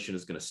regulation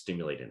is going to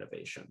stimulate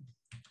innovation.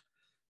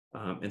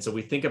 And so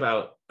we think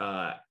about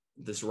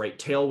this right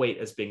tail weight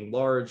as being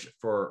large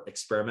for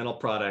experimental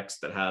products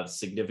that have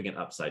significant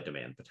upside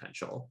demand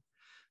potential.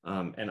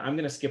 And I'm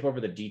going to skip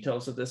over the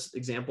details of this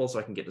example so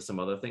I can get to some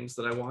other things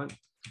that I want.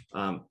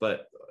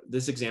 But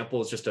this example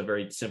is just a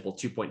very simple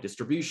 2-point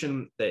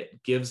distribution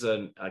that gives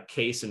a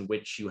case in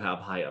which you have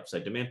high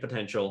upside demand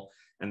potential.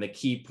 And the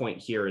key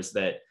point here is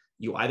that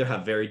you either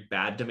have very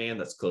bad demand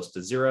that's close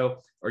to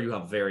 0, or you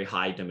have very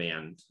high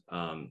demand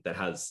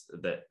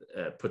that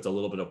puts a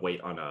little bit of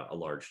weight on a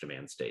large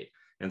demand state.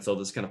 And so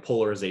this kind of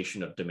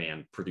polarization of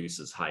demand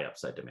produces high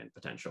upside demand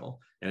potential.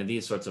 And in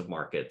these sorts of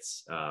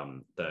markets,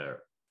 the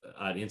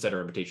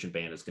insider imitation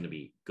band is going to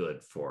be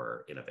good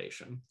for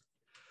innovation.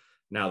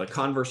 Now, the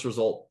converse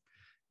result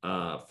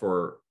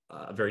for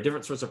very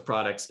different sorts of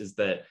products is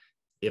that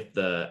if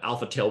the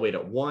alpha tail weight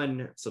at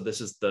 1, so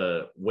this is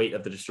the weight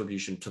of the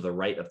distribution to the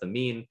right of the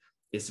mean,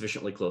 is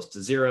sufficiently close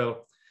to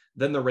 0,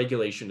 then the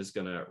regulation is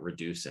going to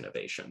reduce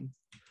innovation.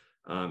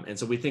 And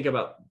so we think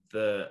about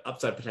the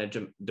upside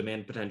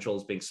demand potential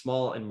as being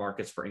small in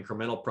markets for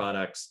incremental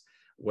products,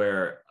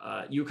 where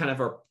you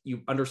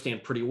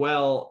understand pretty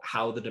well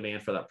how the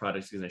demand for that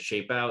product is going to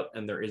shape out,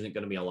 and there isn't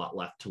going to be a lot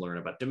left to learn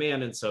about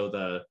demand. And so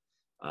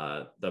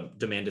the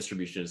demand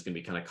distribution is going to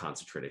be kind of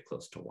concentrated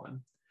close to 1.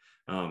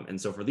 And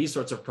so for these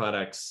sorts of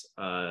products,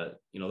 the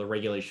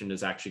regulation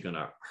is actually going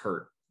to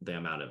hurt the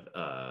amount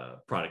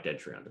of product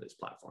entry onto these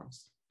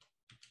platforms.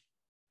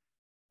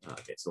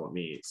 Okay, so let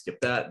me skip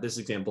that. This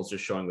example is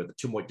just showing with the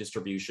 2-point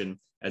distribution.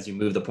 As you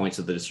move the points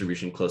of the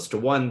distribution close to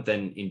 1,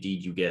 then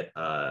indeed you get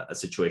a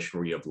situation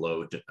where you have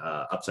low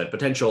upside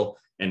potential,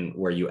 and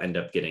where you end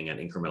up getting an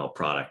incremental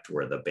product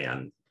where the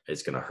band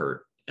is going to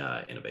hurt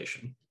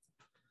innovation.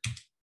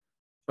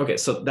 Okay,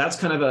 so that's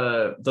kind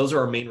of those are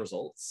our main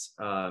results.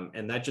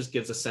 And that just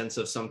gives a sense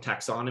of some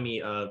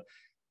taxonomy of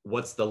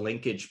what's the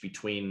linkage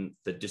between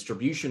the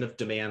distribution of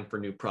demand for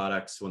new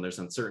products when there's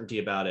uncertainty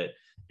about it,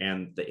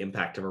 and the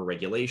impact of a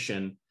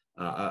regulation,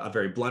 a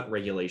very blunt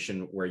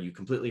regulation where you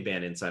completely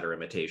ban insider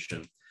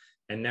imitation.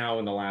 And now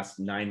in the last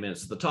 9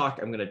 minutes of the talk,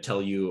 I'm going to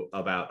tell you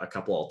about a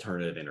couple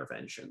alternative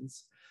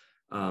interventions.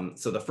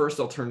 So the first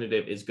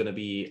alternative is going to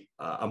be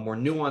a more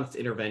nuanced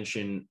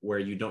intervention where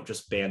you don't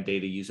just ban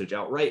data usage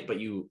outright, but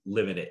you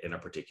limit it in a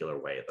particular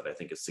way that I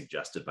think is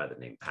suggested by the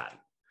name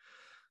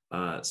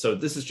patent. So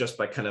this is just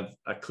by kind of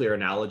a clear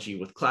analogy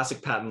with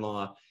classic patent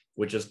law,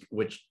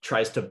 which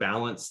tries to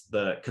balance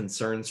the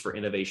concerns for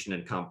innovation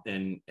and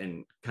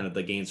kind of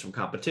the gains from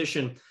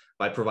competition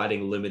by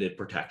providing limited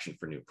protection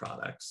for new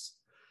products.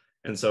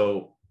 And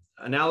so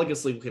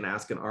analogously, we can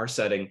ask in our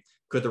setting,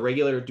 could the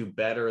regulator do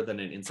better than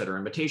an insider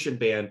imitation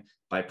ban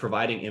by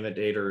providing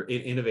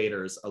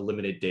innovators a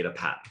limited data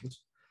patent?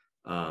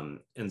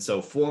 And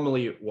so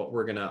formally, what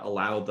we're going to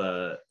allow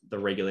the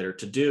regulator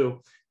to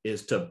do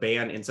is to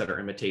ban insider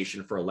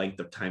imitation for a length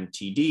of time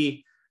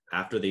TD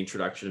after the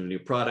introduction of a new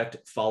product,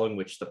 following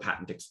which the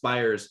patent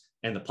expires,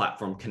 and the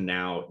platform can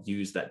now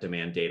use that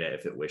demand data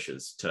if it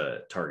wishes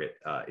to target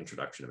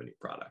introduction of a new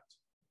product.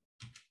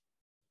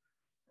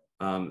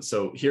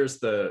 So here's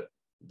the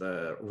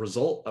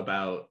result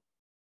about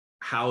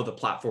how the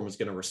platform is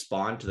going to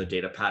respond to the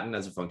data patent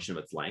as a function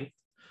of its length.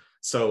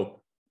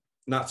 So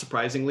not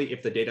surprisingly,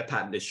 if the data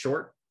patent is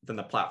short, then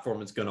the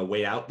platform is going to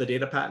wait out the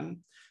data patent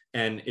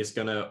and is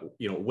going to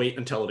wait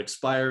until it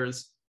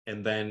expires.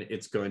 And then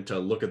it's going to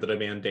look at the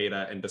demand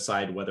data and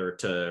decide whether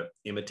to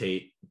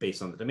imitate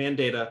based on the demand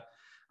data.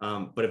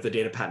 But if the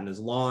data patent is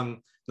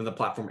long, then the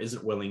platform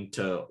isn't willing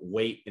to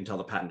wait until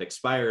the patent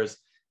expires.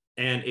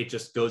 And it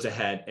just goes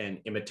ahead and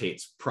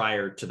imitates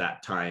prior to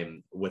that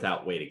time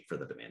without waiting for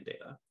the demand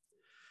data.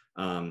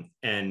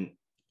 And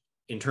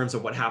in terms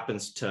of what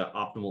happens to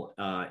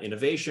optimal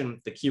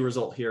innovation, the key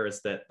result here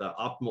is that the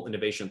optimal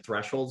innovation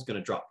threshold is going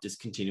to drop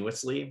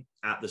discontinuously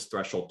at this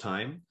threshold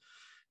time.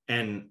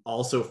 And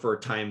also for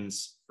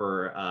times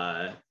for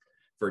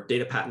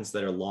data patents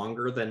that are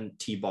longer than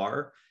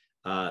T-bar,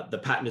 the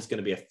patent is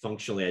going to be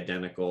functionally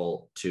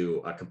identical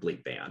to a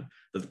complete ban.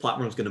 That the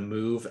platform is going to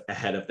move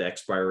ahead of the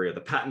expiry of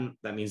the patent.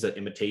 That means that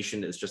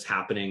imitation is just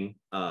happening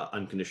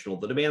unconditional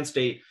to the demand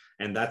state,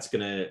 and that's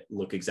going to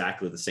look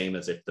exactly the same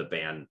as if the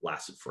ban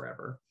lasted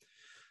forever.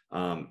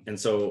 And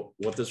so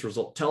what this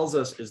result tells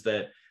us is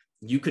that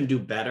you can do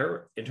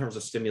better in terms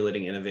of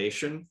stimulating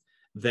innovation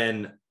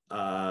than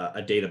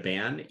a data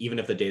ban, even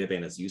if the data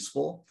ban is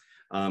useful.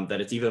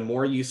 That it's even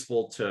more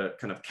useful to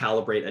kind of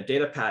calibrate a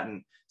data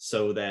patent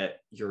so that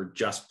you're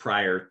just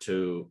prior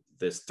to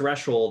this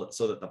threshold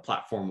so that the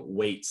platform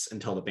waits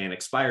until the ban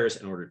expires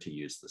in order to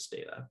use this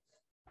data.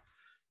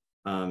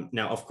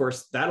 Now, of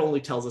course, that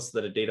only tells us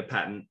that a data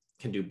patent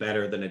can do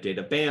better than a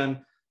data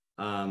ban.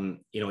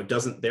 It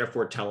doesn't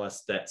therefore tell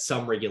us that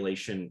some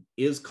regulation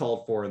is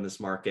called for in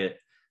this market.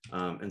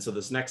 And so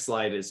this next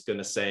slide is going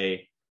to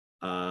say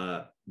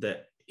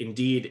that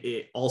indeed,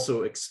 it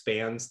also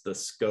expands the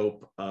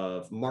scope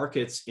of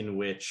markets in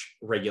which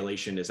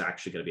regulation is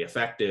actually going to be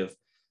effective.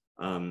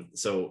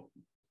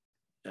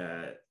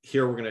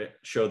 Here we're going to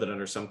show that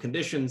under some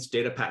conditions,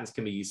 data patents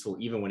can be useful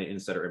even when an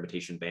insider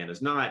imitation ban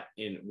is not,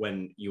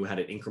 when you had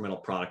an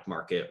incremental product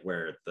market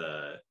where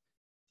the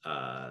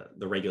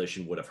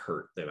regulation would have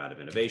hurt the amount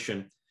of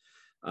innovation.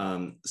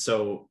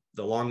 So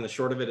the long and the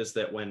short of it is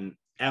that when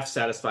F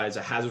satisfies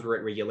a hazard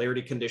rate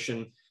regularity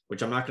condition,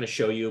 which I'm not going to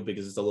show you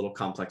because it's a little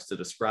complex to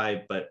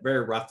describe, but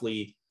very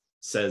roughly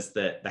says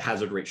that the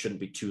hazard rate shouldn't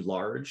be too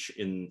large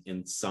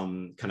in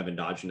some kind of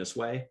endogenous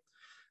way.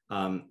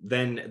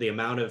 Then the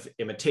amount of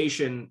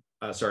imitation,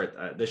 this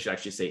should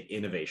actually say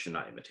innovation,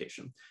 not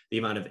imitation. The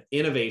amount of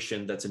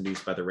innovation that's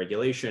induced by the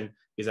regulation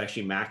is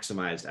actually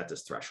maximized at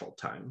this threshold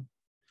time.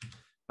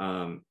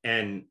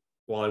 And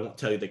while I won't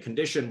tell you the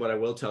condition, what I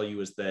will tell you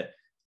is that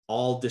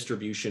all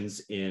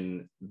distributions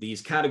in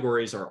these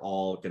categories are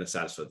all going to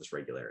satisfy this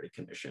regularity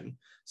condition.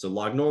 So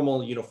log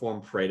normal,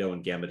 uniform, Pareto,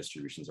 and gamma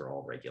distributions are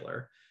all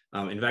regular.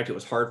 In fact, it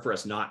was hard for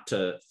us not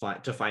to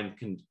find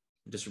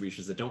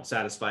distributions that don't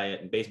satisfy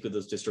it. And basically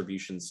those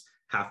distributions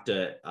have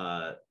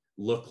to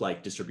look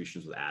like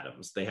distributions with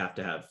atoms. They have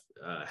to have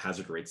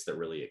hazard rates that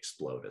really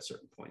explode at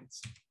certain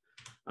points.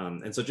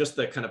 And so just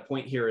the kind of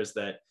point here is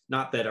that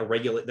not that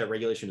that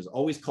regulation is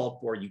always called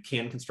for. You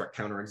can construct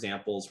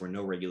counterexamples where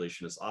no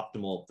regulation is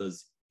optimal.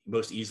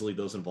 Most easily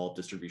those involve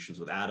distributions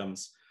with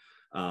atoms.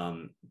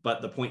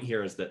 But the point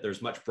here is that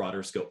there's much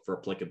broader scope for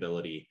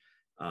applicability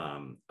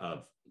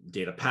of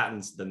data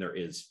patents than there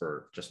is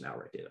for just an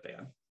outright data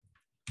ban.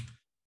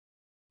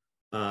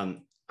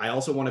 I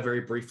also want to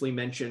very briefly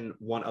mention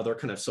one other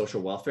kind of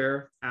social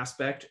welfare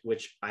aspect,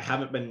 which I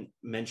haven't been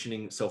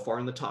mentioning so far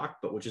in the talk,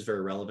 but which is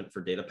very relevant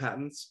for data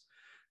patents.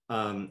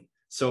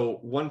 So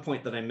one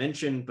point that I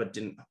mentioned but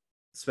didn't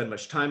spend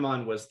much time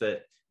on was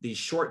that these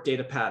short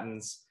data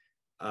patents,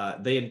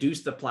 they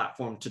induce the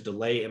platform to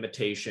delay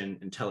imitation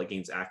until it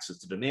gains access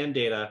to demand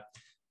data.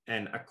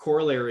 And a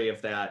corollary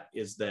of that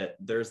is that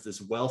there's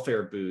this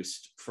welfare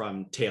boost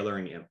from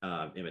tailoring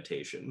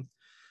imitation.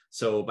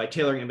 So by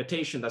tailoring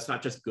imitation, that's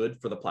not just good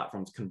for the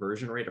platform's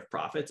conversion rate of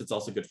profits, it's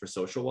also good for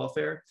social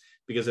welfare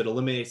because it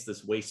eliminates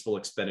this wasteful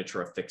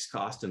expenditure of fixed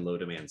cost in low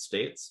demand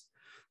states.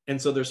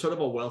 And so there's sort of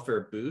a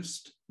welfare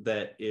boost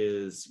that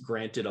is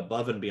granted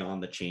above and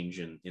beyond the change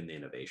in the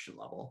innovation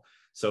level.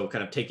 So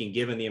kind of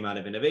given the amount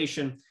of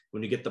innovation,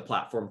 when you get the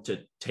platform to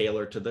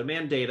tailor to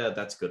demand data,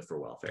 that's good for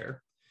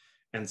welfare.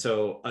 And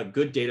so a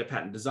good data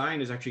patent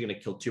design is actually going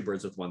to kill two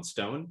birds with one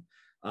stone.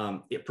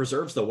 It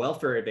preserves the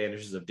welfare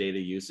advantages of data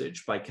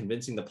usage by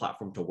convincing the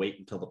platform to wait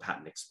until the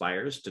patent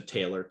expires to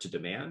tailor to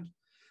demand,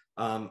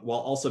 while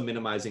also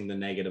minimizing the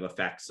negative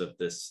effects of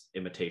this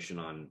imitation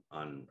on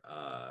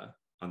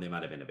the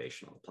amount of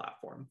innovation on the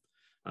platform.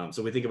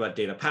 So we think about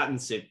data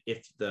patents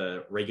if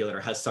the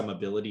regulator has some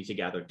ability to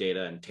gather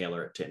data and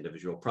tailor it to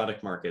individual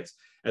product markets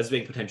as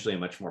being potentially a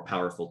much more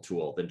powerful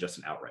tool than just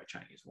an outright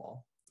Chinese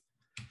wall.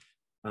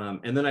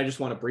 And then I just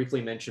want to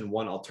briefly mention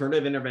one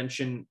alternative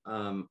intervention,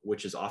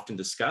 which is often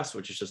discussed,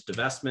 which is just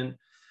divestment.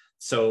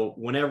 So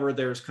whenever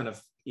there's kind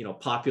of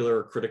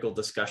popular critical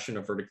discussion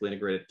of vertically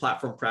integrated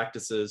platform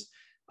practices,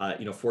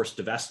 forced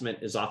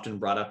divestment is often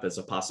brought up as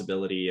a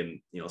possibility, and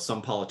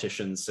some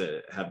politicians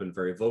have been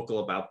very vocal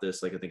about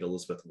this. Like I think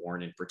Elizabeth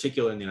Warren, in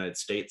particular, in the United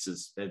States,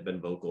 has been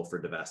vocal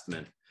for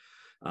divestment.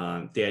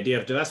 The idea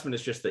of divestment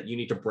is just that you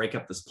need to break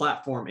up this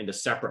platform into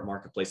separate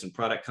marketplace and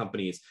product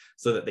companies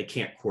so that they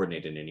can't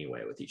coordinate in any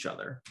way with each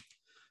other.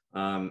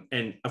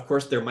 And of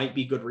course, there might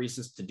be good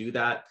reasons to do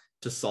that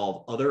to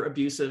solve other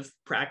abusive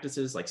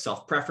practices like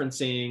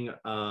self-preferencing,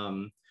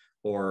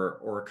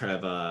 or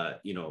kind of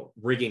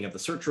rigging of the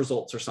search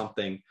results or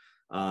something,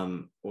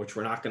 which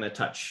we're not going to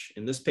touch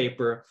in this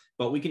paper.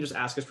 But we can just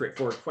ask a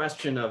straightforward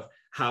question of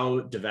how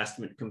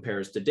divestment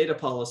compares to data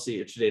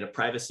policy, to data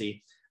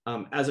privacy,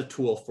 as a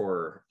tool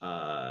for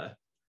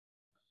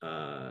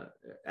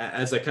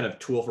as a kind of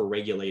tool for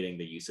regulating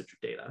the usage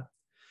of data.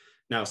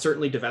 Now,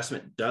 certainly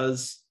divestment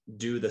does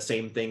do the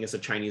same thing as a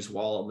Chinese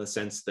wall in the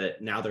sense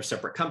that now they're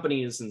separate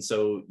companies, and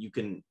so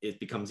it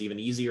becomes even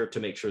easier to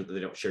make sure that they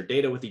don't share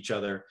data with each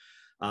other.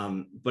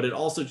 But it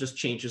also just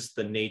changes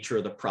the nature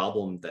of the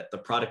problem that the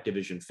product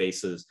division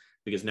faces,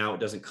 because now it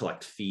doesn't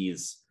collect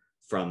fees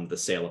from the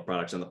sale of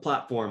products on the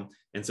platform.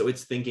 And so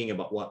it's thinking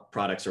about what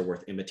products are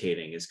worth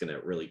imitating is going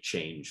to really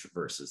change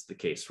versus the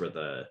case where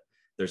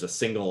there's a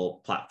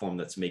single platform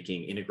that's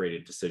making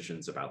integrated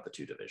decisions about the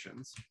two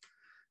divisions.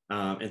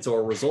 And so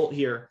a result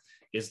here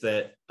is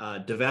that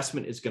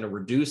divestment is going to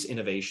reduce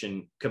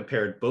innovation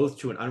compared both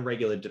to an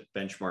unregulated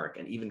benchmark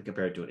and even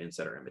compared to an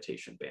insider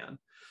imitation ban.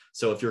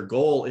 So if your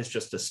goal is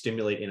just to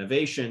stimulate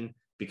innovation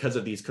because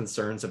of these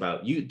concerns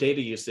about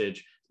data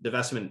usage,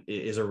 divestment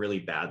is a really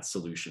bad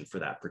solution for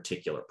that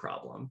particular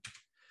problem.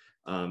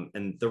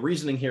 And the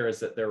reasoning here is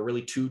that there are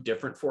really two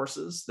different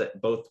forces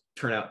that both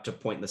turn out to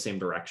point in the same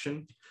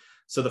direction.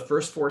 So the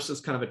first force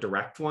is kind of a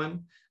direct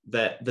one,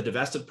 that the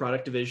divested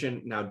product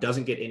division now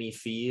doesn't get any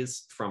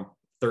fees from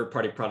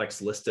third-party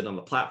products listed on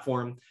the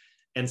platform.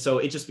 And so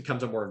it just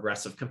becomes a more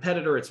aggressive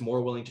competitor. It's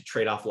more willing to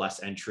trade off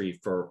less entry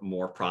for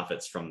more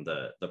profits from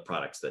the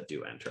products that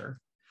do enter.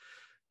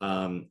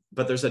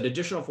 But there's an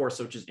additional force,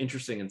 which is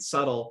interesting and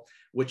subtle,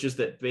 which is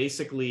that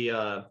basically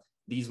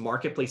these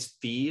marketplace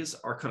fees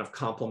are kind of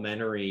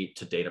complementary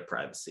to data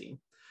privacy.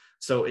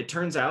 So it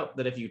turns out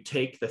that if you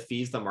take the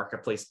fees the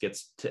marketplace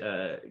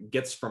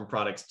gets from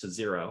products to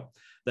zero,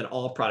 then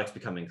all products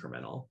become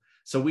incremental.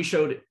 So we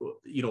showed,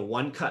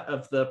 one cut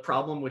of the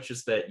problem, which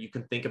is that you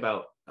can think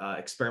about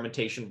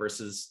experimental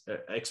versus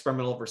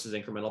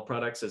incremental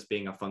products as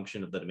being a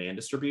function of the demand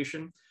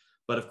distribution.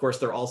 But of course,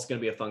 they're also going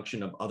to be a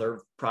function of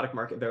other product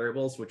market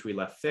variables, which we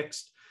left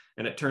fixed.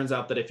 And it turns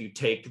out that if you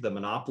take the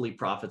monopoly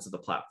profits of the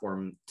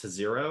platform to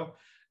zero,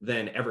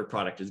 then every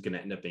product is going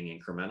to end up being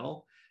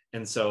incremental.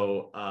 And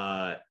so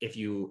if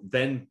you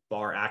then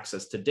bar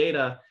access to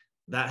data,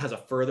 that has a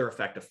further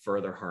effect of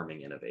further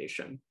harming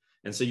innovation.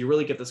 And so you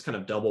really get this kind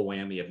of double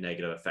whammy of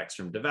negative effects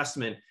from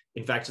divestment.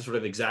 In fact, it's sort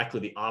of exactly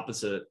the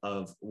opposite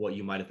of what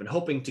you might have been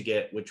hoping to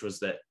get, which was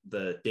that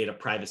the data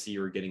privacy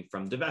you were getting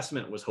from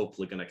divestment was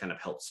hopefully going to kind of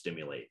help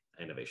stimulate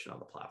innovation on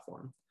the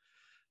platform.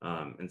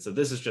 And so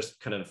this is just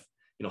kind of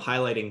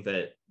highlighting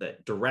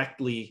that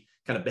directly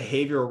kind of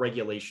behavioral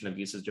regulation of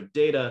usage of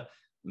data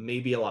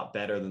may be a lot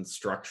better than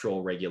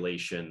structural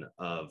regulation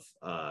of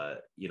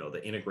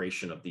the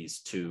integration of these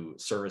two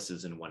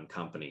services in one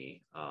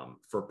company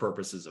for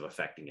purposes of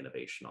affecting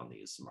innovation on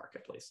these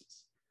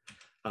marketplaces.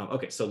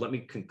 Okay, so let me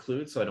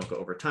conclude so I don't go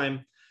over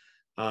time.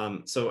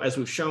 So as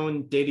we've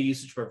shown, data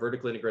usage for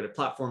vertically integrated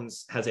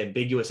platforms has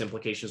ambiguous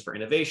implications for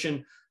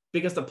innovation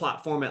because the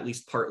platform at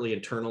least partly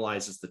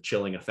internalizes the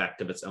chilling effect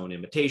of its own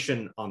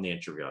imitation on the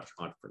entry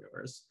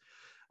entrepreneurs.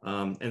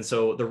 And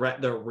so the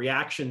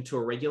reaction to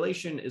a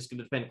regulation is going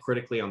to depend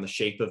critically on the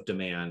shape of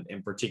demand,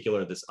 in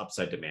particular, this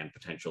upside demand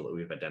potential that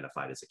we've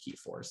identified as a key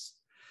force.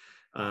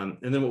 And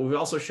then what we've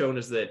also shown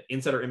is that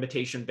insider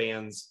imitation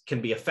bans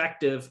can be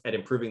effective at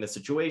improving the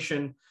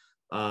situation,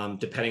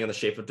 depending on the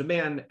shape of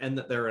demand, and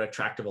that they're an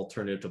attractive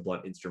alternative to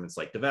blunt instruments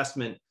like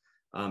divestment.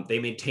 They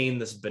maintain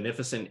this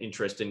beneficent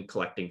interest in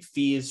collecting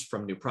fees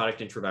from new product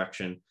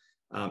introduction.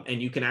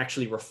 And you can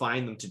actually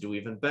refine them to do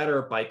even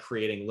better by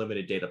creating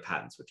limited data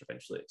patents, which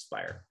eventually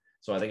expire.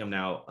 So I think I'm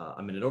now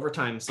a minute over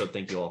time. So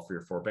thank you all for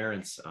your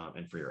forbearance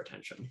and for your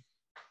attention.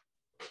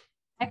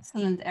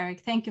 Excellent,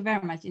 Eric. Thank you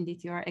very much.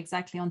 Indeed, you are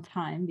exactly on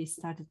time. We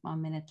started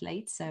 1 minute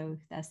late, so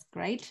that's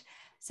great.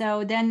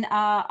 So then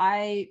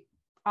I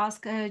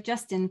asked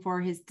Justin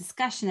for his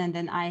discussion, and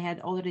then I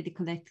had already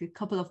collected a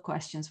couple of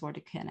questions for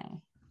the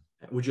Q&A.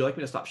 Would you like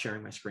me to stop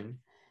sharing my screen?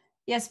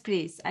 Yes,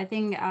 please. I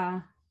think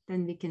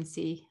then we can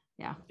see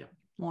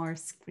more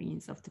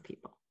screens of the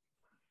people.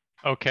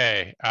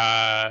 Okay,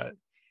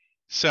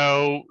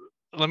 so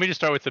let me just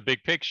start with the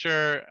big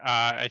picture.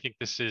 I think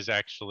this is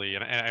actually,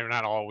 and I'm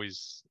not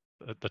always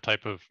the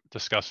type of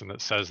discussant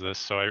that says this,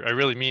 so I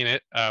really mean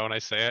it when I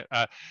say it.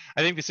 I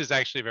think this is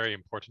actually a very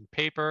important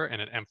paper,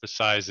 and it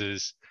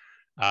emphasizes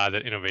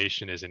that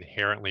innovation is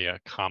inherently a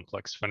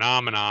complex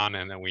phenomenon,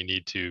 and that we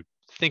need to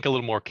think a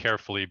little more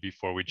carefully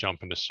before we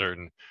jump into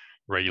certain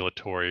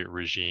regulatory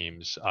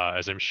regimes.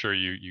 As I'm sure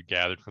you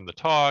gathered from the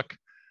talk,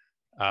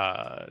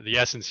 the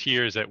essence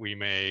here is that we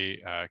may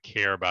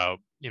care about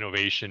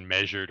innovation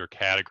measured or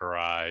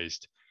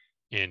categorized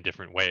in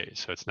different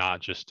ways. So it's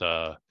not just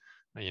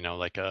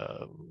like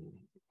a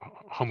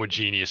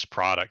homogeneous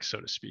product, so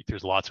to speak.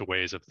 There's lots of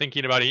ways of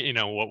thinking about it.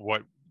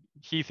 What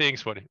he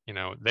thinks, what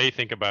they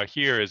think about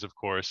here is, of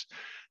course,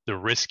 the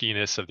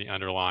riskiness of the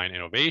underlying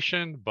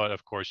innovation. But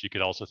of course, you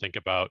could also think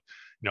about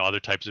other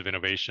types of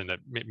innovation that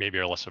maybe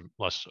are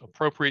less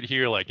appropriate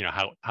here, like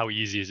how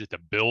easy is it to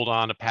build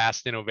on a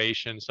past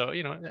innovation. So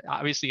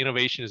obviously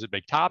innovation is a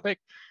big topic,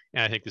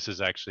 and I think this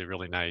is actually a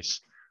really nice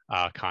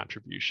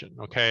contribution.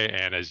 Okay,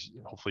 and as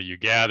hopefully you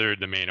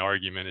gathered, the main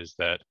argument is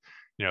that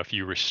if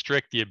you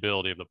restrict the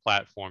ability of the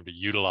platform to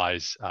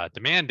utilize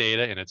demand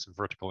data in its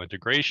vertical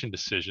integration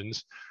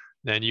decisions,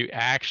 then you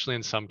actually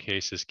in some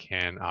cases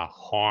can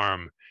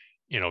harm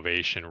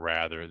innovation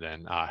rather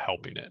than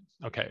helping it.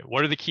 Okay,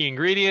 what are the key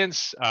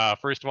ingredients?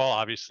 First of all,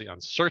 obviously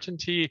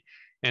uncertainty,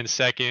 and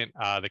second,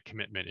 the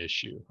commitment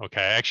issue.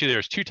 Okay, actually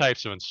there's two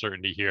types of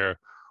uncertainty here.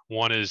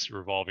 One is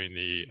revolving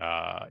the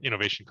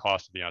innovation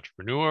cost of the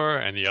entrepreneur,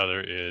 and the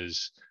other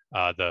is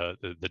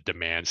the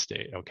demand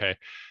state. Okay,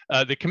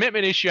 the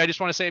commitment issue, I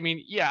just want to say,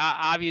 yeah,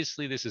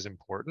 obviously this is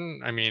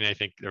important. I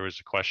think there was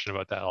a question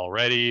about that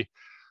already.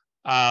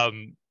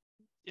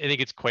 I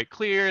think it's quite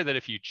clear that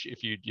if you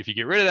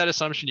get rid of that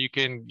assumption, you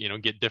can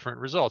get different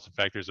results. In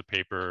fact, there's a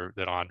paper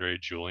that Andre,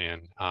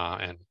 Julian,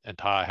 and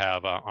Ta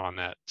have on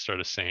that sort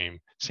of same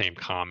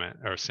comment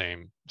or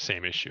same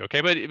issue.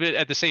 Okay, but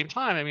at the same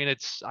time, I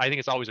think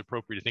it's always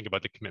appropriate to think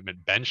about the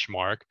commitment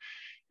benchmark,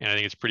 and I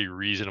think it's pretty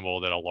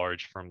reasonable that a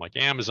large firm like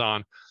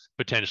Amazon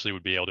potentially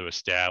would be able to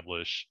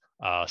establish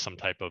some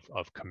type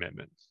of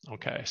commitment.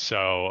 Okay,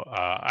 so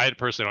I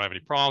personally don't have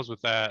any problems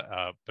with that,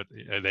 but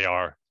they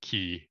are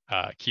key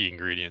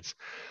ingredients.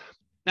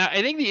 Now,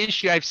 I think the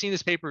issue, I've seen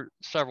this paper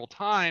several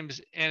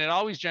times, and it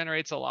always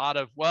generates a lot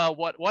of, well,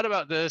 what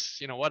about this?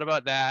 What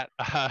about that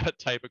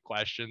type of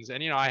questions?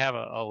 And I have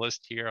a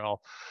list here.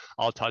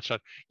 I'll touch on.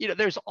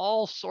 There's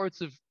all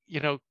sorts of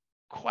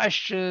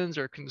questions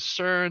or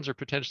concerns or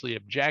potentially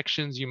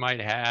objections you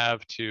might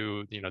have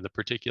to the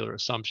particular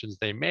assumptions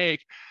they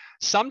make.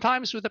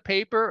 Sometimes with a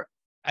paper,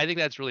 I think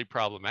that's really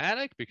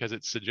problematic because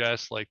it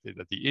suggests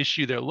that the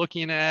issue they're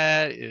looking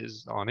at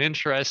is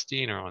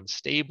uninteresting or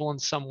unstable in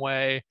some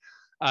way.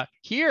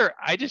 Here,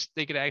 I just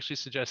think it actually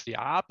suggests the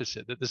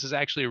opposite, that this is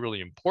actually a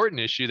really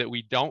important issue that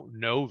we don't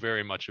know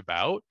very much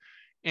about.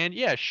 And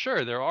yeah,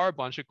 sure, there are a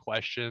bunch of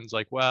questions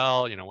like,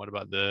 well, what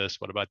about this?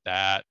 What about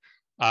that?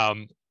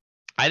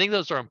 I think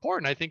those are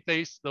important. I think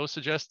those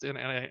suggest, and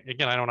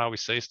again, I don't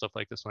always say stuff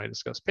like this when I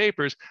discuss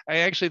papers. I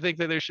actually think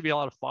that there should be a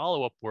lot of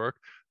follow-up work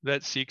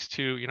that seeks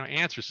to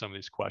answer some of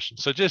these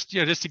questions. So just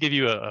to give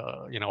you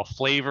a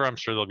flavor, I'm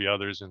sure there'll be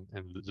others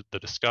in the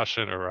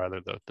discussion, or rather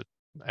the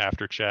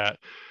after chat.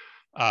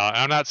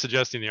 I'm not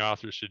suggesting the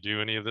authors should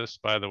do any of this,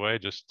 by the way,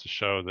 just to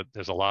show that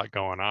there's a lot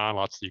going on,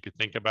 lots that you could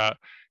think about.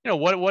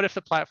 What if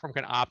the platform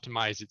can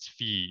optimize its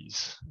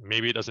fees?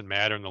 Maybe it doesn't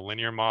matter in the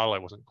linear model. I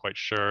wasn't quite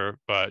sure,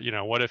 but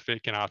what if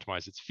it can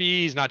optimize its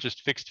fees, not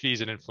just fixed fees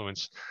that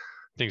influence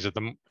things at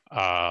the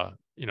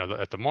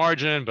at the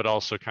margin, but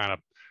also kind of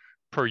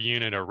per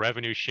unit or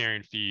revenue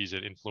sharing fees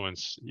that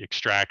influence the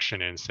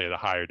extraction in, say, the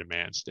higher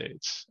demand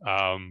states.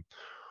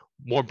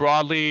 More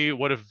broadly,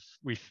 what if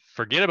we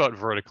forget about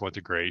vertical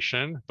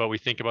integration, but we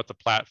think about the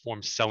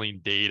platform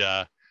selling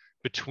data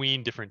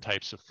between different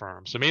types of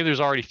firms? So maybe there's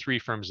already 3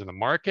 firms in the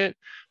market.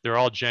 They're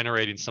all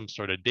generating some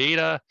sort of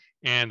data,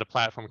 and the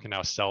platform can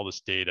now sell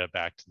this data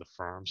back to the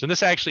firms. And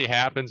this actually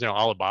happens.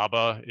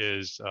 Alibaba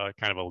is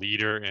kind of a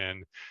leader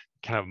in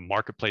kind of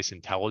marketplace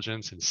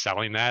intelligence and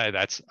selling that.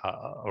 That's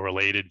a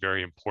related,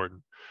 very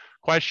important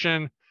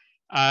question.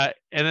 And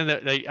then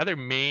the other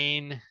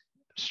main,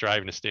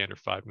 striving to stay under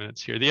 5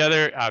 minutes here. The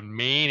other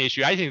main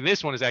issue, I think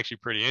this one is actually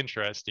pretty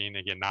interesting.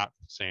 Again, not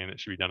saying it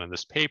should be done in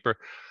this paper.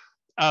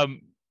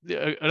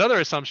 Another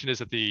assumption is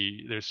that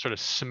there's sort of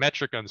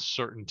symmetric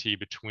uncertainty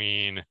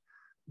between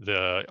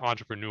the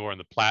entrepreneur and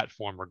the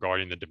platform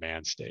regarding the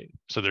demand state.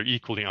 So they're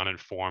equally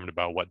uninformed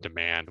about what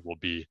demand will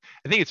be.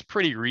 I think it's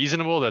pretty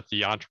reasonable that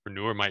the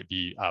entrepreneur might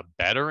be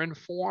better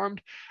informed.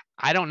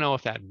 I don't know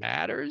if that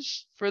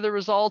matters for the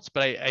results,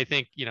 but I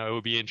think it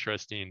would be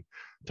interesting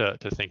to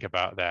think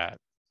about that.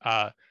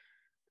 I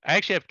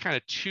actually have kind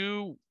of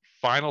 2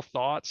 final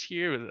thoughts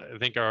here that I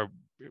think are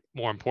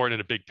more important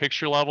at a big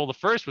picture level. The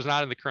first was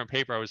not in the current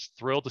paper. I was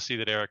thrilled to see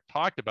that Erik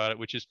talked about it,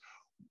 which is,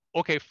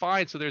 okay,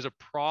 fine. So there's a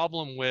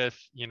problem with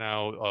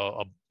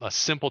a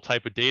simple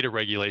type of data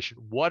regulation.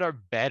 What are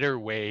better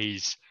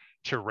ways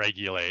to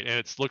regulate. And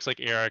it looks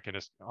like Erik and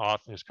his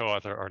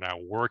co-author are now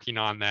working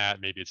on that.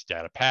 Maybe it's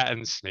data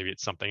patents, maybe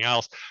it's something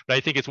else. But I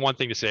think it's one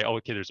thing to say, oh,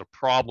 okay, there's a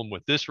problem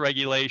with this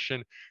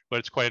regulation, but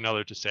it's quite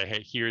another to say,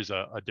 hey, here's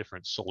a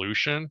different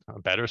solution, a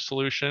better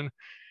solution.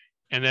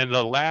 And then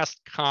the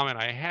last comment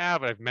I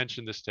have, I've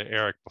mentioned this to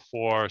Erik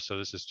before, so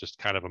this is just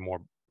kind of a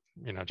more,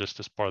 just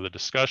as part of the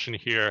discussion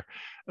here,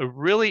 a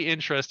really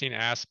interesting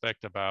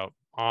aspect about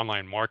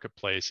online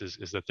marketplaces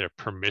is that they're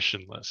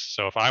permissionless.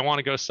 So if I want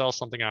to go sell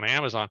something on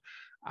Amazon,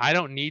 I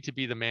don't need to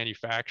be the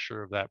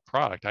manufacturer of that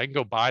product. I can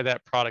go buy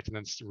that product and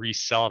then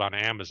resell it on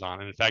Amazon.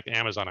 And in fact,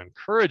 Amazon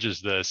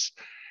encourages this.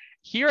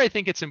 Here, I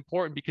think it's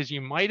important because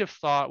you might have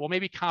thought, well,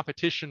 maybe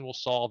competition will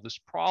solve this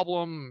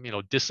problem,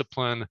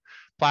 discipline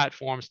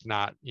platforms to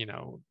not,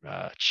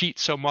 cheat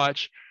so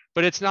much.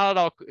 But it's not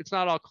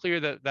at all clear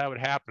that that would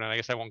happen. And I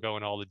guess I won't go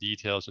into all the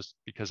details just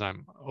because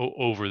I'm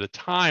over the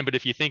time. But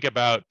if you think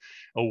about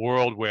a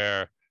world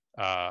where,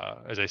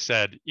 as I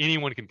said,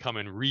 anyone can come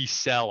and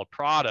resell a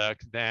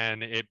product,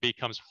 then it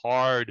becomes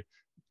hard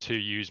to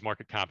use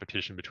market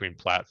competition between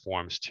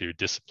platforms to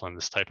discipline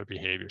this type of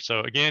behavior.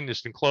 So again,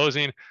 just in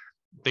closing,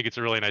 I think it's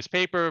a really nice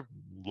paper.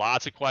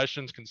 Lots of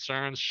questions,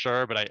 concerns,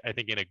 sure, but I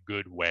think in a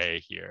good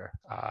way here.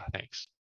 Thanks.